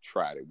 I've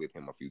tried it with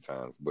him a few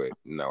times, but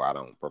no, I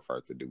don't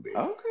prefer to do that.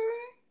 Okay.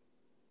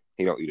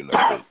 He don't eat enough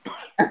food.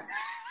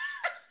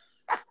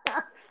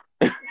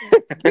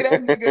 Get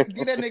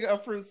that nigga a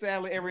fruit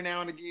salad every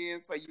now and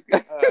again so you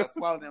can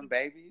swallow them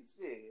babies.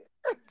 Shit.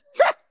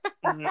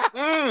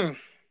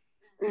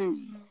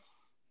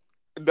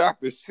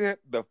 Doctor, shut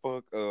the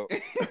fuck up.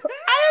 I didn't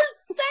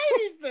say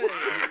anything.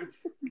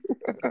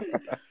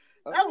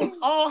 That was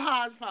all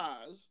high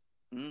fives.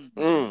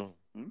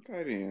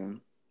 Okay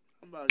then.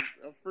 I'm about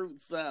a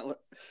fruit salad.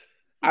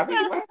 I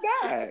mean, why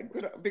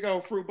not? Big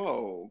old fruit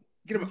bowl.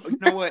 Get him. You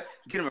know what?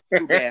 Get him a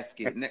fruit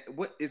basket.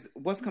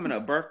 What's coming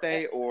up?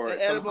 Birthday or give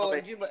him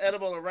an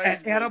edible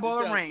arrangement. An edible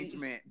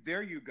arrangement.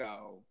 There you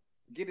go.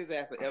 Get his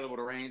ass an edible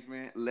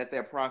arrangement. Let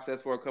that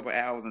process for a couple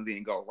hours, and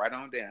then go right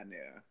on down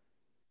there.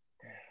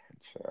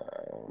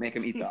 Child. Make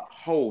him eat the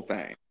whole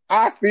thing.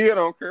 I still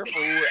don't care for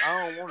it.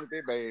 I don't want it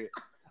that bad.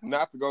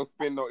 Not to go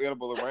spend no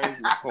edible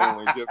arrangement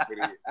coin just for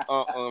that.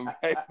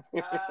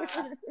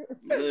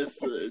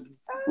 Listen.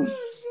 Oh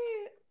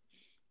shit.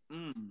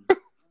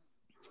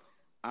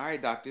 All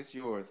right, Doc, it's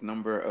yours.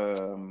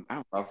 Number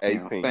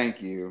 18.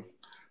 Thank you.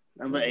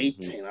 Number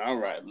 18. All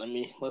right,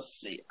 let's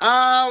see.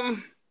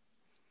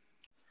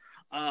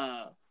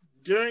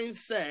 During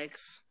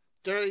sex,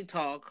 dirty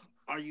talk,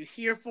 are you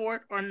here for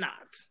it or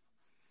not?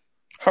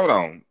 Hold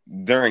on.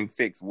 During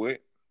sex,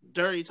 what?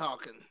 Dirty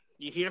talking.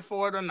 You here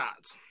for it or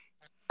not?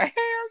 Hell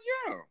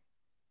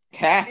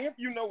yeah. If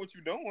you know what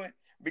you're doing,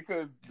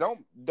 because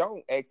don't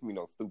ask me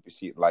no stupid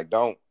shit. Like,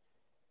 don't.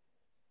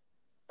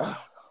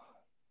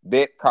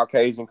 That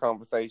Caucasian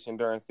conversation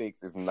during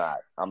sex is not.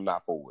 I'm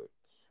not for it.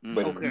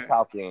 But if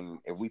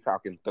we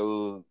talking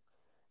thug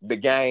the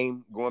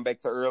game, going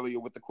back to earlier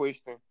with the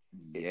question.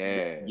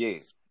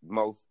 Yes,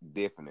 most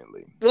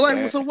definitely. Well,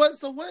 like, so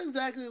what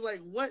exactly, like,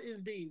 what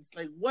is being,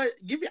 like, what?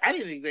 I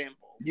need an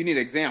example. You need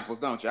examples,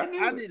 don't you?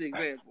 I need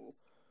examples.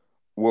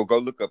 Well, go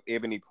look up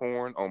ebony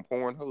porn on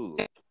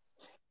Pornhub,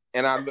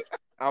 and I'm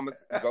gonna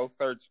go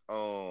search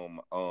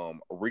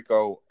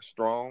Rico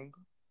Strong.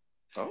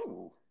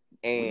 Oh,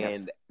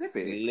 and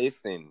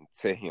listen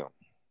to him.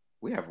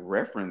 We have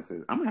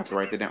references. I'm gonna have to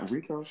write that down.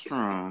 Rico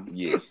Strong.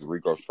 Yes,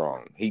 Rico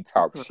Strong. He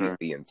talks shit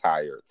the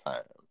entire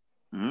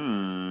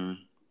time.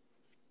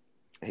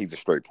 He's a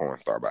straight porn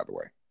star, by the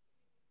way.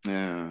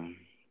 Yeah,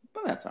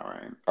 but that's all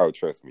right. Oh,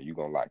 trust me, you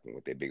gonna like him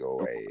with that big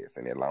old ass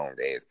and that long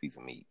ass piece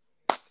of meat.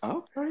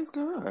 Oh, praise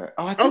God.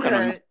 Oh, I think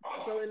okay.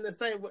 So in that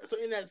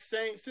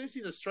same, since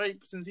he's a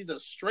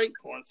straight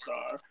porn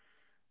star,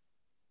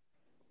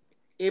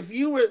 if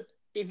you were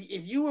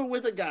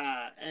with a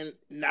guy and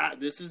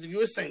if you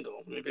were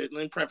single, let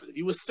me preface, if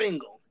you were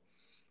single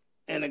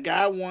and a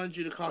guy wanted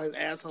you to call his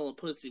asshole a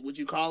pussy, would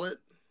you call it?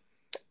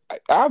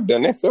 I've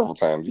done that several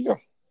times, yeah.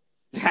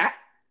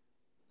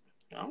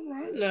 All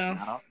right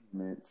now.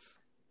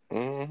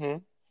 Mm-hmm.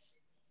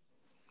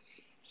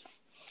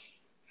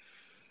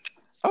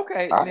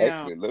 Okay, I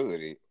actually love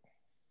it.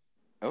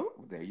 Oh,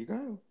 there you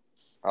go.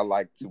 I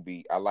like to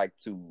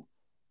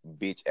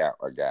bitch out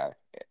a guy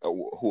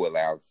who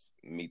allows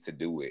me to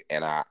do it,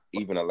 and I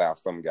even allow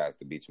some guys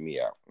to bitch me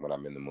out when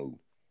I'm in the mood.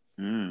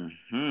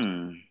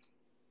 Mm-hmm.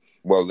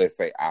 Well, let's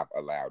say I've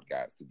allowed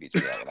guys to bitch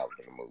me out when I was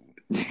in the mood.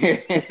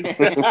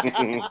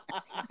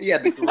 You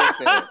had to correct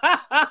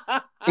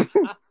that.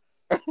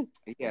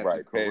 Right,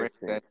 to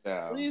correct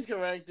that. Please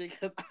correct it,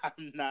 because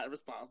I'm not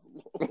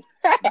responsible.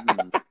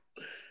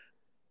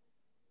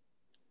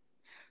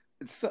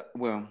 So,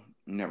 well,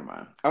 never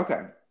mind.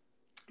 Okay.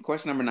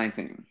 Question number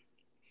 19.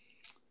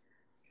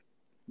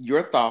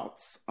 Your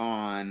thoughts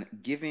on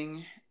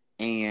giving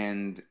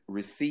and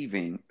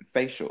receiving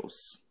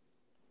facials.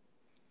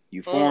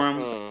 You for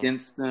them,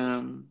 against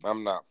them?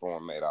 I'm not for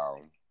them at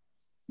all.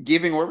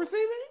 Giving or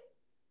receiving?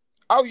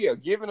 Oh, yeah.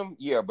 Giving them,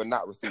 yeah, but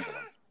not receiving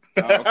them.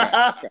 Oh,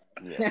 okay.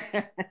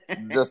 Yeah.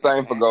 The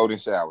same for golden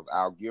showers.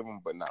 I'll give them,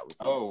 but not receive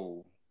them.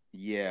 Oh,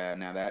 yeah.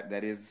 Now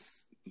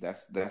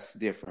that's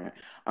different.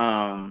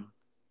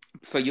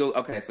 So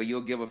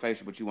you'll give a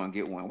facial, but you won't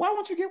get one. Why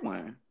won't you get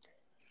one?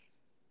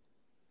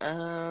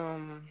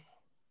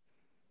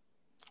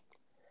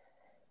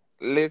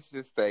 Let's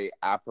just say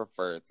I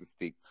prefer to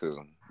stick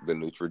to the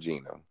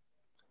Neutrogena.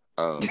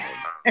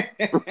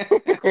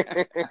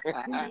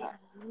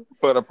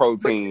 For the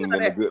protein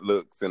and the good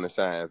looks and the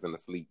shines and the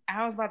sleep.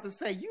 I was about to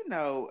say,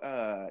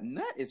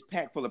 nut is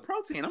packed full of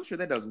protein. I'm sure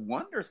that does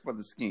wonders for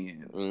the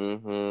skin.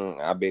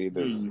 Mm-hmm. I bet it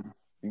does.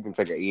 You can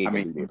take an egg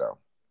and do it though.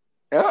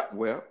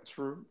 Well,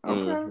 true.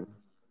 Okay.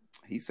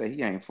 He said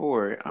he ain't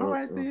for it. All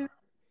right then.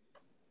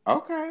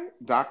 Okay.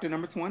 Doctor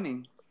number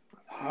 20.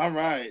 All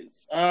right.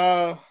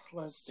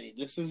 Let's see.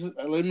 This is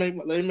let me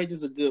make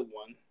this a good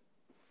one.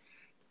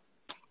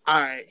 All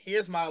right,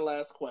 here's my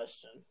last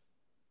question.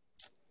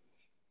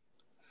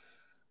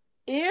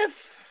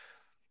 If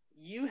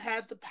you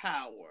had the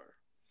power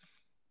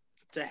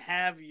to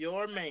have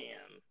your man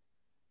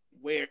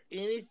wear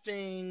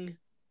anything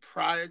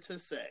prior to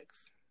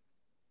sex,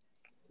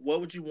 what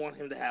would you want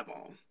him to have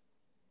on?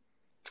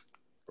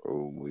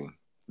 Oh,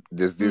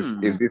 is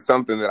this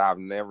something that I've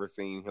never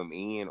seen him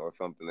in, or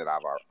something that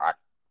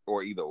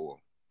or either or?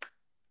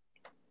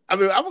 I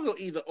mean, I would go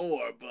either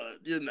or, but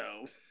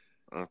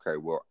Okay,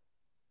 well,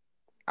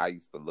 I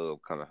used to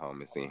love coming home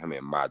and seeing him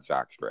in my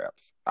jock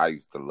straps. I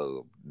used to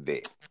love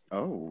that.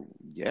 Oh,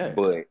 yeah.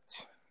 But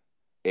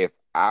if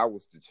I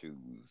was to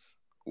choose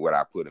what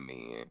I put him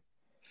in,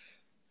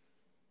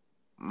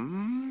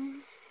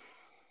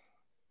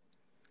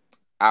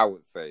 I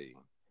would say,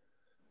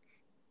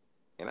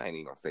 and I ain't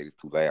even gonna say this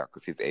too loud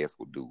because his ass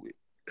will do it.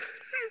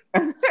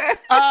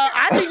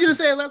 I need you to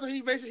say it loud so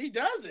he makes sure he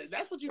does it.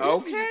 That's what you do.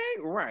 Okay,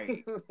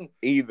 right.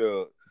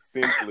 Either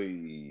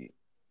simply,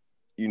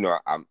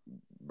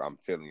 I'm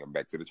telling you, I'm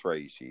back to the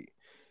trade shit.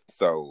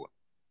 So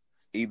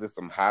either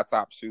some high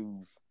top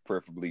shoes,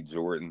 preferably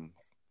Jordans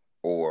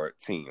or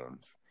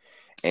Timbs,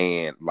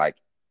 and like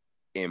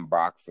in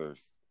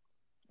boxers,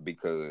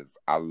 because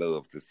I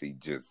love to see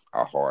just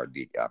a hard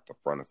dick out the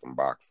front of some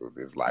boxers.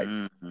 It's like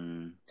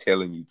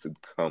telling you to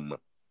come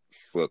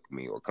suck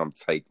me or come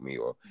take me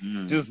or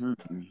just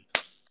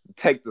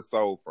take the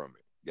soul from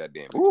it.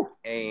 Goddamn it. Ooh,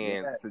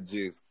 and to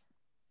just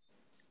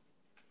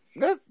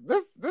that's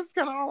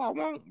kind of all I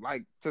want,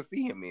 like, to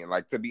see him in.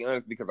 Like, to be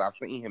honest, because I've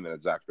seen him in a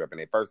jockstrap,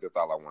 and at first that's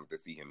all I wanted to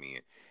see him in.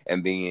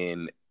 And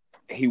then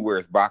he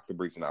wears boxer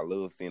briefs, and I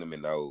love seeing him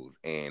in those.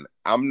 And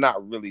I'm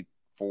not really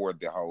for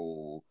the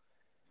whole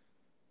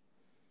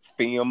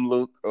film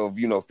look of,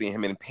 seeing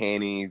him in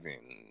panties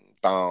and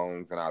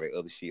thongs and all that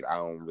other shit. I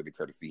don't really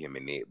care to see him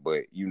in it.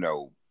 But,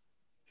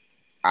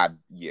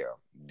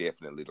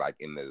 definitely, like,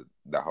 in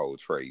the whole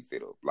trade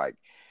setup. Like,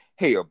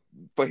 hell,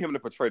 for him to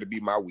portray to be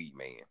my weed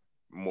man.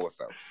 More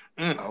so.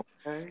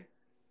 Okay.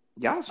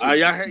 Y'all should. All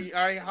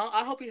right,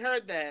 I hope you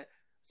heard that.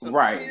 some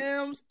right.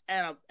 Timbs,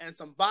 and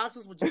some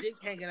boxes with your dick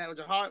hanging out,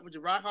 with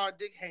your rock hard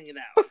dick hanging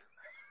out.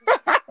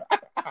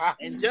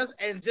 and just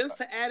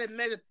to add a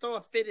measure, throw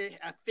a fitted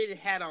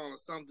hat on or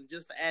something,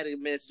 just for added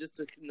measure, just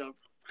to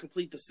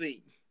complete the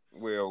scene.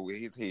 Well, with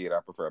his head,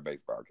 I prefer a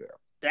baseball cap.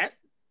 That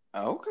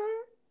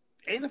okay?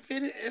 Ain't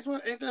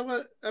that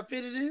what a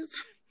fitted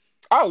is?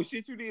 Oh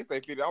shit, you did say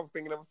fitted. I was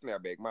thinking of a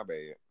snapback. My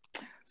bad.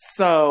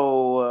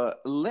 So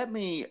let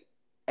me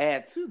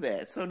add to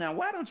that. So now,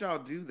 why don't y'all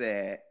do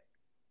that?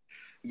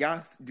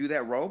 Y'all do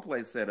that role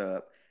play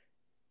setup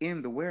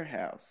in the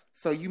warehouse.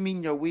 So you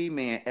meet your weed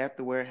man at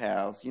the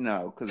warehouse,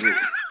 because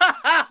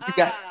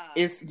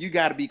you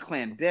got to be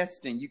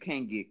clandestine. You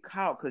can't get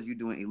caught because you're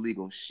doing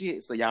illegal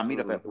shit. So y'all meet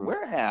up at the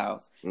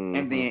warehouse,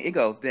 and then it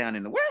goes down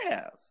in the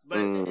warehouse. But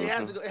it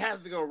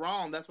has to go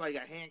wrong. That's why you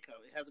got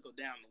handcuffed. It has to go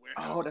down in the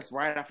warehouse. Oh, that's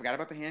right. I forgot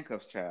about the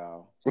handcuffs,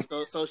 child.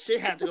 So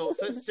shit had to go.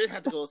 Shit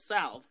had to go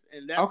south,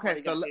 and that's why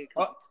you got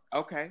handcuffed.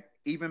 Okay,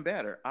 even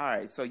better. All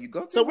right, so you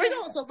go. So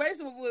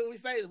basically, what we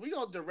say is we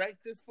gonna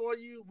direct this for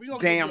you. We gonna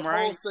give you the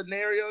whole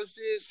scenario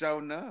shit. Sure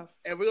enough.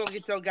 And we're gonna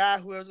get your guy,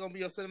 whoever's gonna be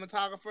your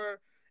cinematographer,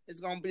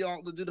 is gonna be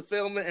on to do the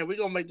filming, and we're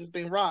gonna make this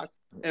thing rock.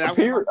 And I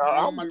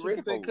want my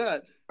 2%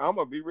 cut. I'm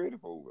gonna be ready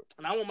for it.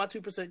 And I want my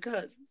 2%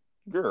 cut.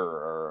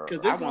 Girl,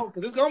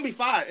 because it's gonna be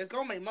fire. It's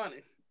gonna make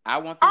money. I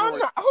want. Who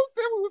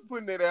said we was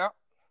putting it out?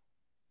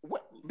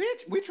 What,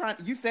 bitch?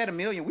 You said $1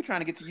 million. We're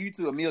trying to get to you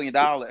to $1 million.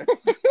 Bitch,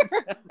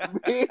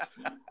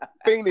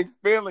 Phoenix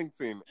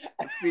Billington,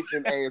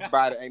 sitting ass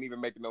body ain't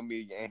even making no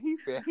million, and he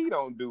said he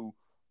don't do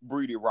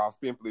Breeded Raw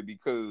simply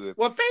because.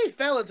 Well, Phoenix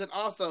Billington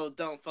also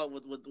don't fuck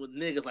with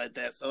niggas like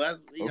that, so that's.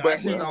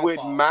 But he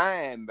wouldn't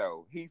mind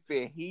though. He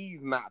said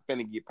he's not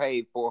finna get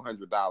paid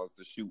 $400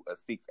 to shoot a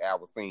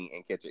 6-hour scene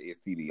and catch an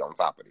STD on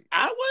top of it.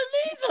 I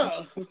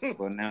wouldn't either.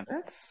 Well, now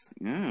that's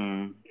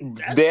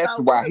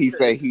why he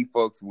say he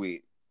fucks with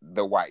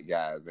the white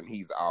guys, and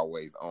he's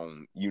always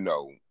on,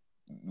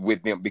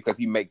 with them because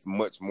he makes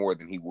much more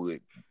than he would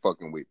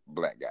fucking with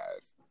black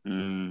guys.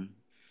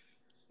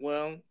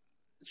 Well,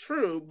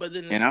 true, but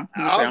then and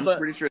I'm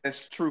pretty sure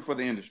that's true for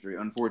the industry.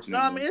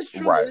 Unfortunately, no, I mean it's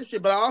true for the industry,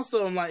 but I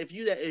also am like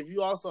I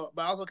also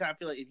kind of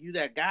feel like if you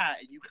that guy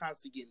and you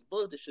constantly getting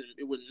booked,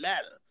 it wouldn't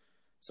matter.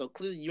 So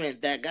clearly you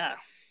ain't that guy.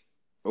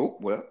 Oh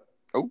well.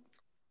 Oh,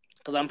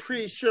 because I'm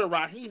pretty sure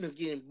Raheem is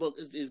getting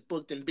booked is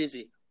booked and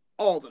busy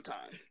all the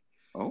time.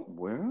 Oh,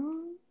 well,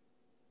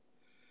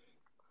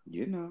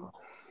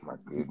 my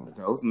goodness,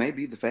 those may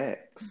be the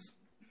facts.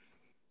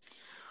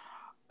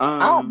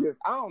 I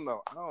don't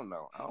know.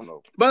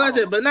 But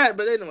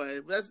anyway,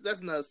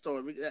 that's another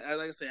story. Like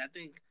I said, I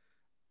think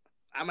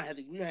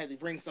we have to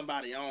bring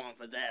somebody on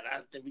for that.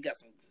 I think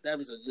that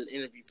was a good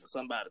interview for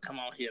somebody to come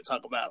on here and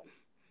talk about.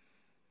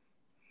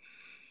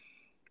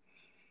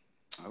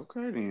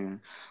 Okay,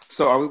 then.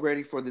 So are we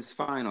ready for this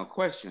final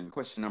question?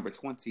 Question number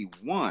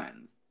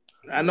 21.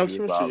 I know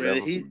Trisha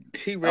ready.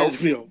 He ready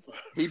to be over.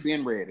 He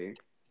been ready.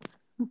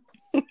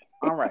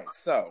 All right,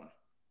 so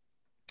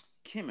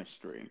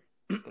chemistry.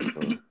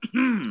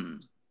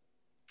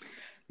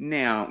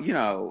 Now,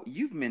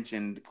 you've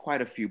mentioned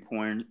quite a few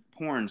porn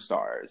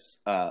stars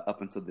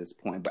up until this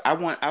point, but I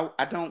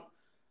don't.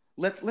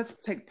 Let's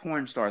take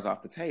porn stars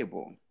off the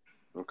table.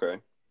 Okay.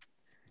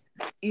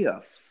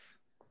 If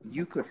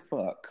you could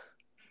fuck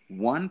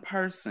one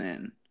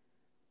person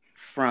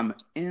from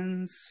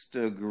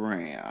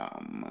Instagram,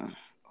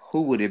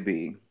 who would it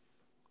be?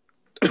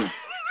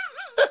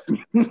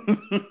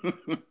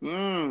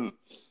 I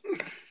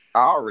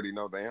already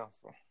know the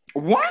answer.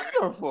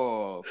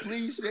 Wonderful.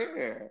 Please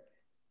share.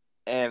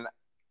 And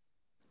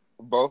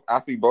I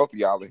see both of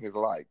y'all in his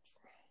likes.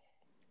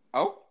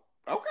 Oh,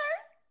 okay.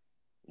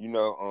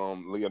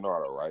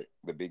 Leonardo, right?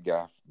 The big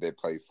guy that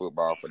plays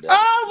football for that.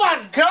 Oh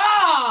my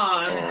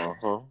God!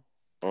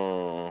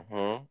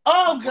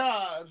 Oh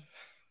God!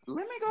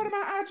 Let me go to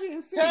my IG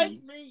and see.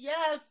 Take me,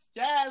 yes.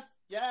 That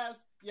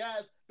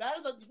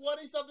is a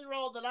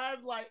 20-something-year-old that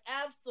I'm like,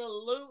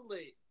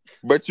 absolutely.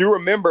 But you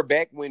remember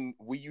back when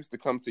we used to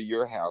come to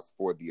your house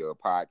for the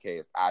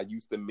podcast, I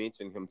used to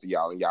mention him to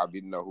y'all, and y'all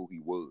didn't know who he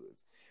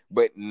was.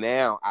 But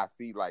now I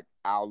see, like,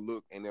 I'll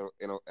look and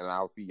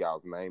I'll see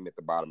y'all's name at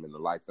the bottom in the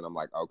likes, and I'm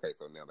like, okay,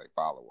 so now they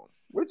follow him.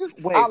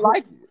 I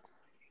like it.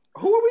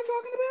 Who are we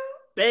talking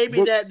about?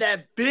 Baby,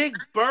 that big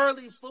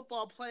burly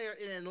football player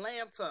in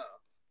Atlanta.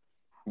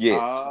 Yes.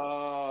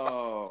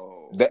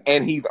 Oh.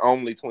 And he's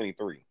only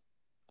 23.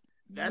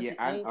 That's he's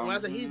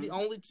the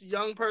only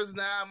young person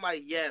now. I'm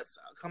like, yes,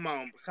 come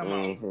on.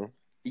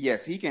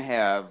 Yes, he can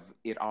have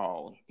it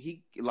all.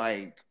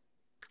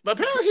 But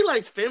apparently he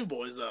likes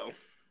femboys though.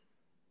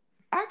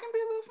 I can be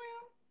a little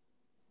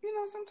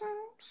femme,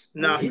 sometimes.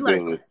 No, he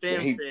likes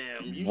femme.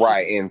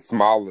 Right, and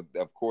smaller,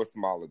 of course,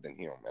 smaller than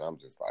him. And I'm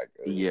just like,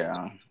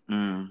 yeah,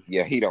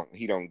 yeah. He don't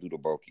do the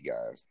bulky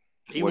guys.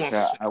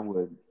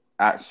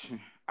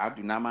 I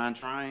do not mind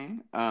trying,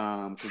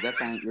 because that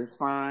thing is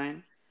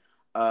fine.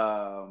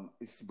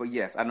 But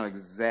yes, I know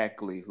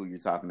exactly who you're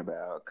talking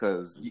about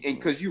because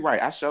you're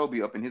right. I sure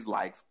be up in his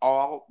likes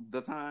all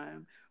the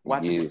time,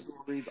 watching his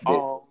stories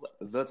all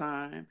the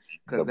time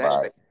because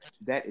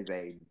that is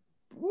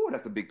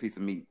that's a big piece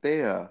of meat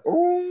there.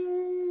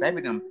 Ooh.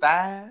 Baby, them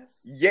thighs.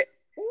 Yeah.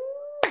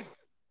 Ooh.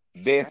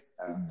 That's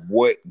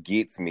what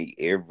gets me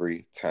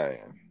every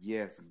time.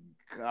 Yes,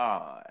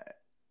 God.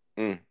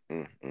 I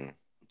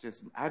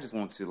just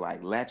want to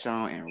like latch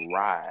on and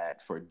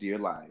ride for dear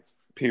life.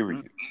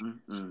 Period.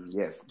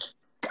 Yes.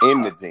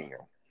 In the gym.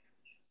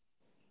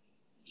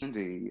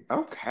 Indeed.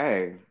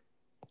 Okay.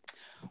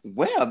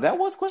 Well, that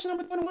was question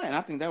number 21.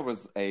 I think that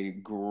was a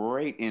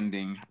great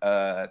ending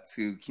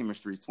to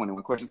Chemistry's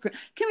 21 questions.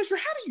 Chemistry,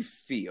 how do you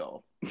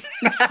feel?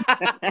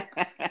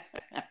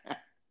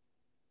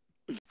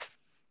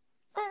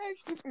 I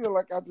actually feel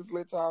like I just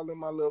let y'all in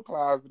my little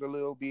closet a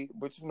little bit,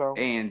 but you know.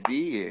 And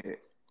did.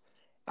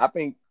 I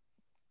think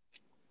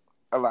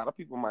a lot of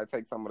people might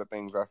take some of the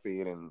things I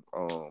said and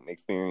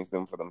experience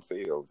them for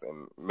themselves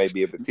and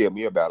maybe able to tell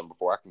me about them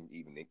before I can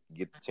even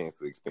get the chance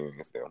to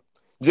experience them.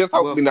 Just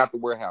hopefully not the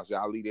warehouse.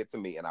 Y'all leave that to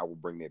me and I will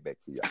bring that back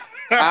to y'all.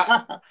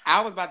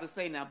 I was about to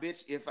say, now, bitch,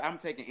 if I'm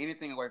taking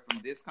anything away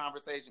from this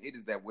conversation, it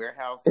is that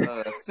warehouse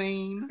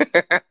scene.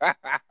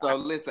 So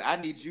listen, I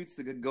need you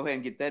to go ahead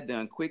and get that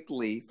done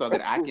quickly so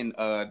that I can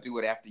do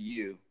it after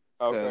you.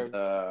 Okay.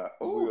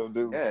 Will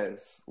do.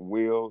 Yes.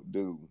 Will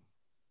do.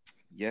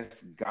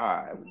 Yes,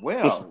 God.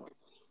 Well,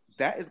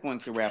 that is going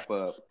to wrap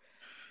up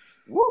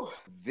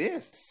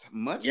this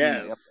much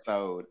needed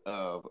episode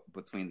of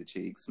Between the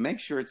Cheeks. Make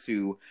sure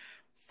to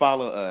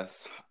follow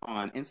us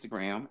on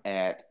Instagram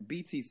at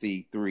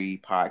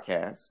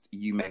BTC3Podcast.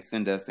 You may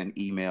send us an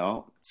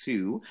email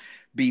to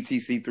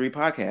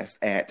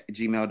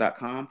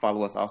btc3podcast@gmail.com.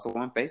 Follow us also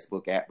on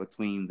Facebook at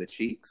Between the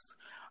Cheeks.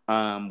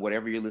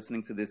 Whatever you're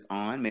listening to this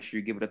on, make sure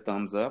you give it a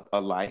thumbs up,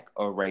 a like,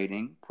 a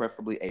rating,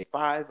 preferably a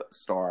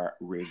 5-star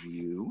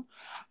review.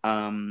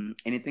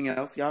 Anything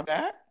else y'all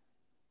got?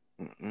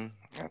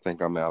 I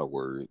think I'm out of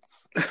words.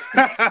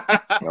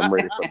 I'm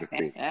ready for the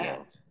 6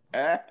 now.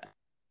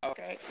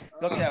 Okay.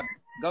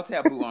 Go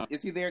tap Boo on.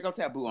 Is he there? Go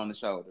tap Boo on the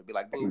shoulder. Be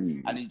like,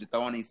 Boo, I need you to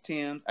throw on these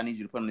Timbs. I need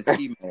you to put on the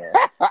ski mask.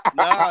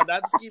 No, not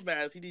the ski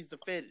mask. He needs to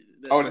fit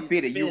it. The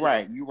fitted. You're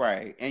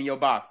right. And your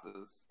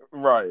boxes.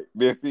 Right.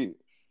 That's it.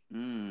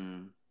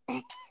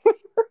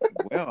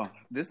 Well,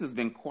 this has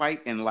been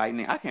quite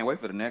enlightening. I can't wait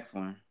for the next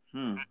one.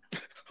 Who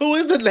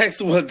is the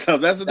next one, though?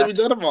 That's the we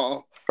done them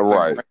all.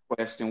 Right. Great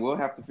question. We'll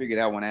have to figure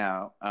that one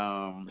out.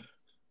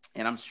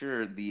 And I'm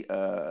sure the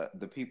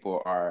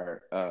people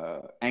are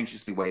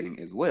anxiously waiting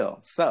as well.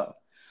 So,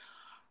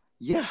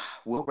 yeah,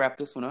 we'll wrap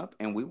this one up,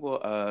 and we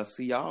will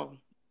see y'all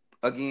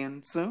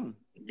again soon.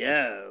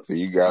 Yes. See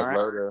you guys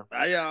later.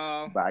 Bye,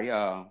 y'all. Bye,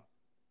 y'all.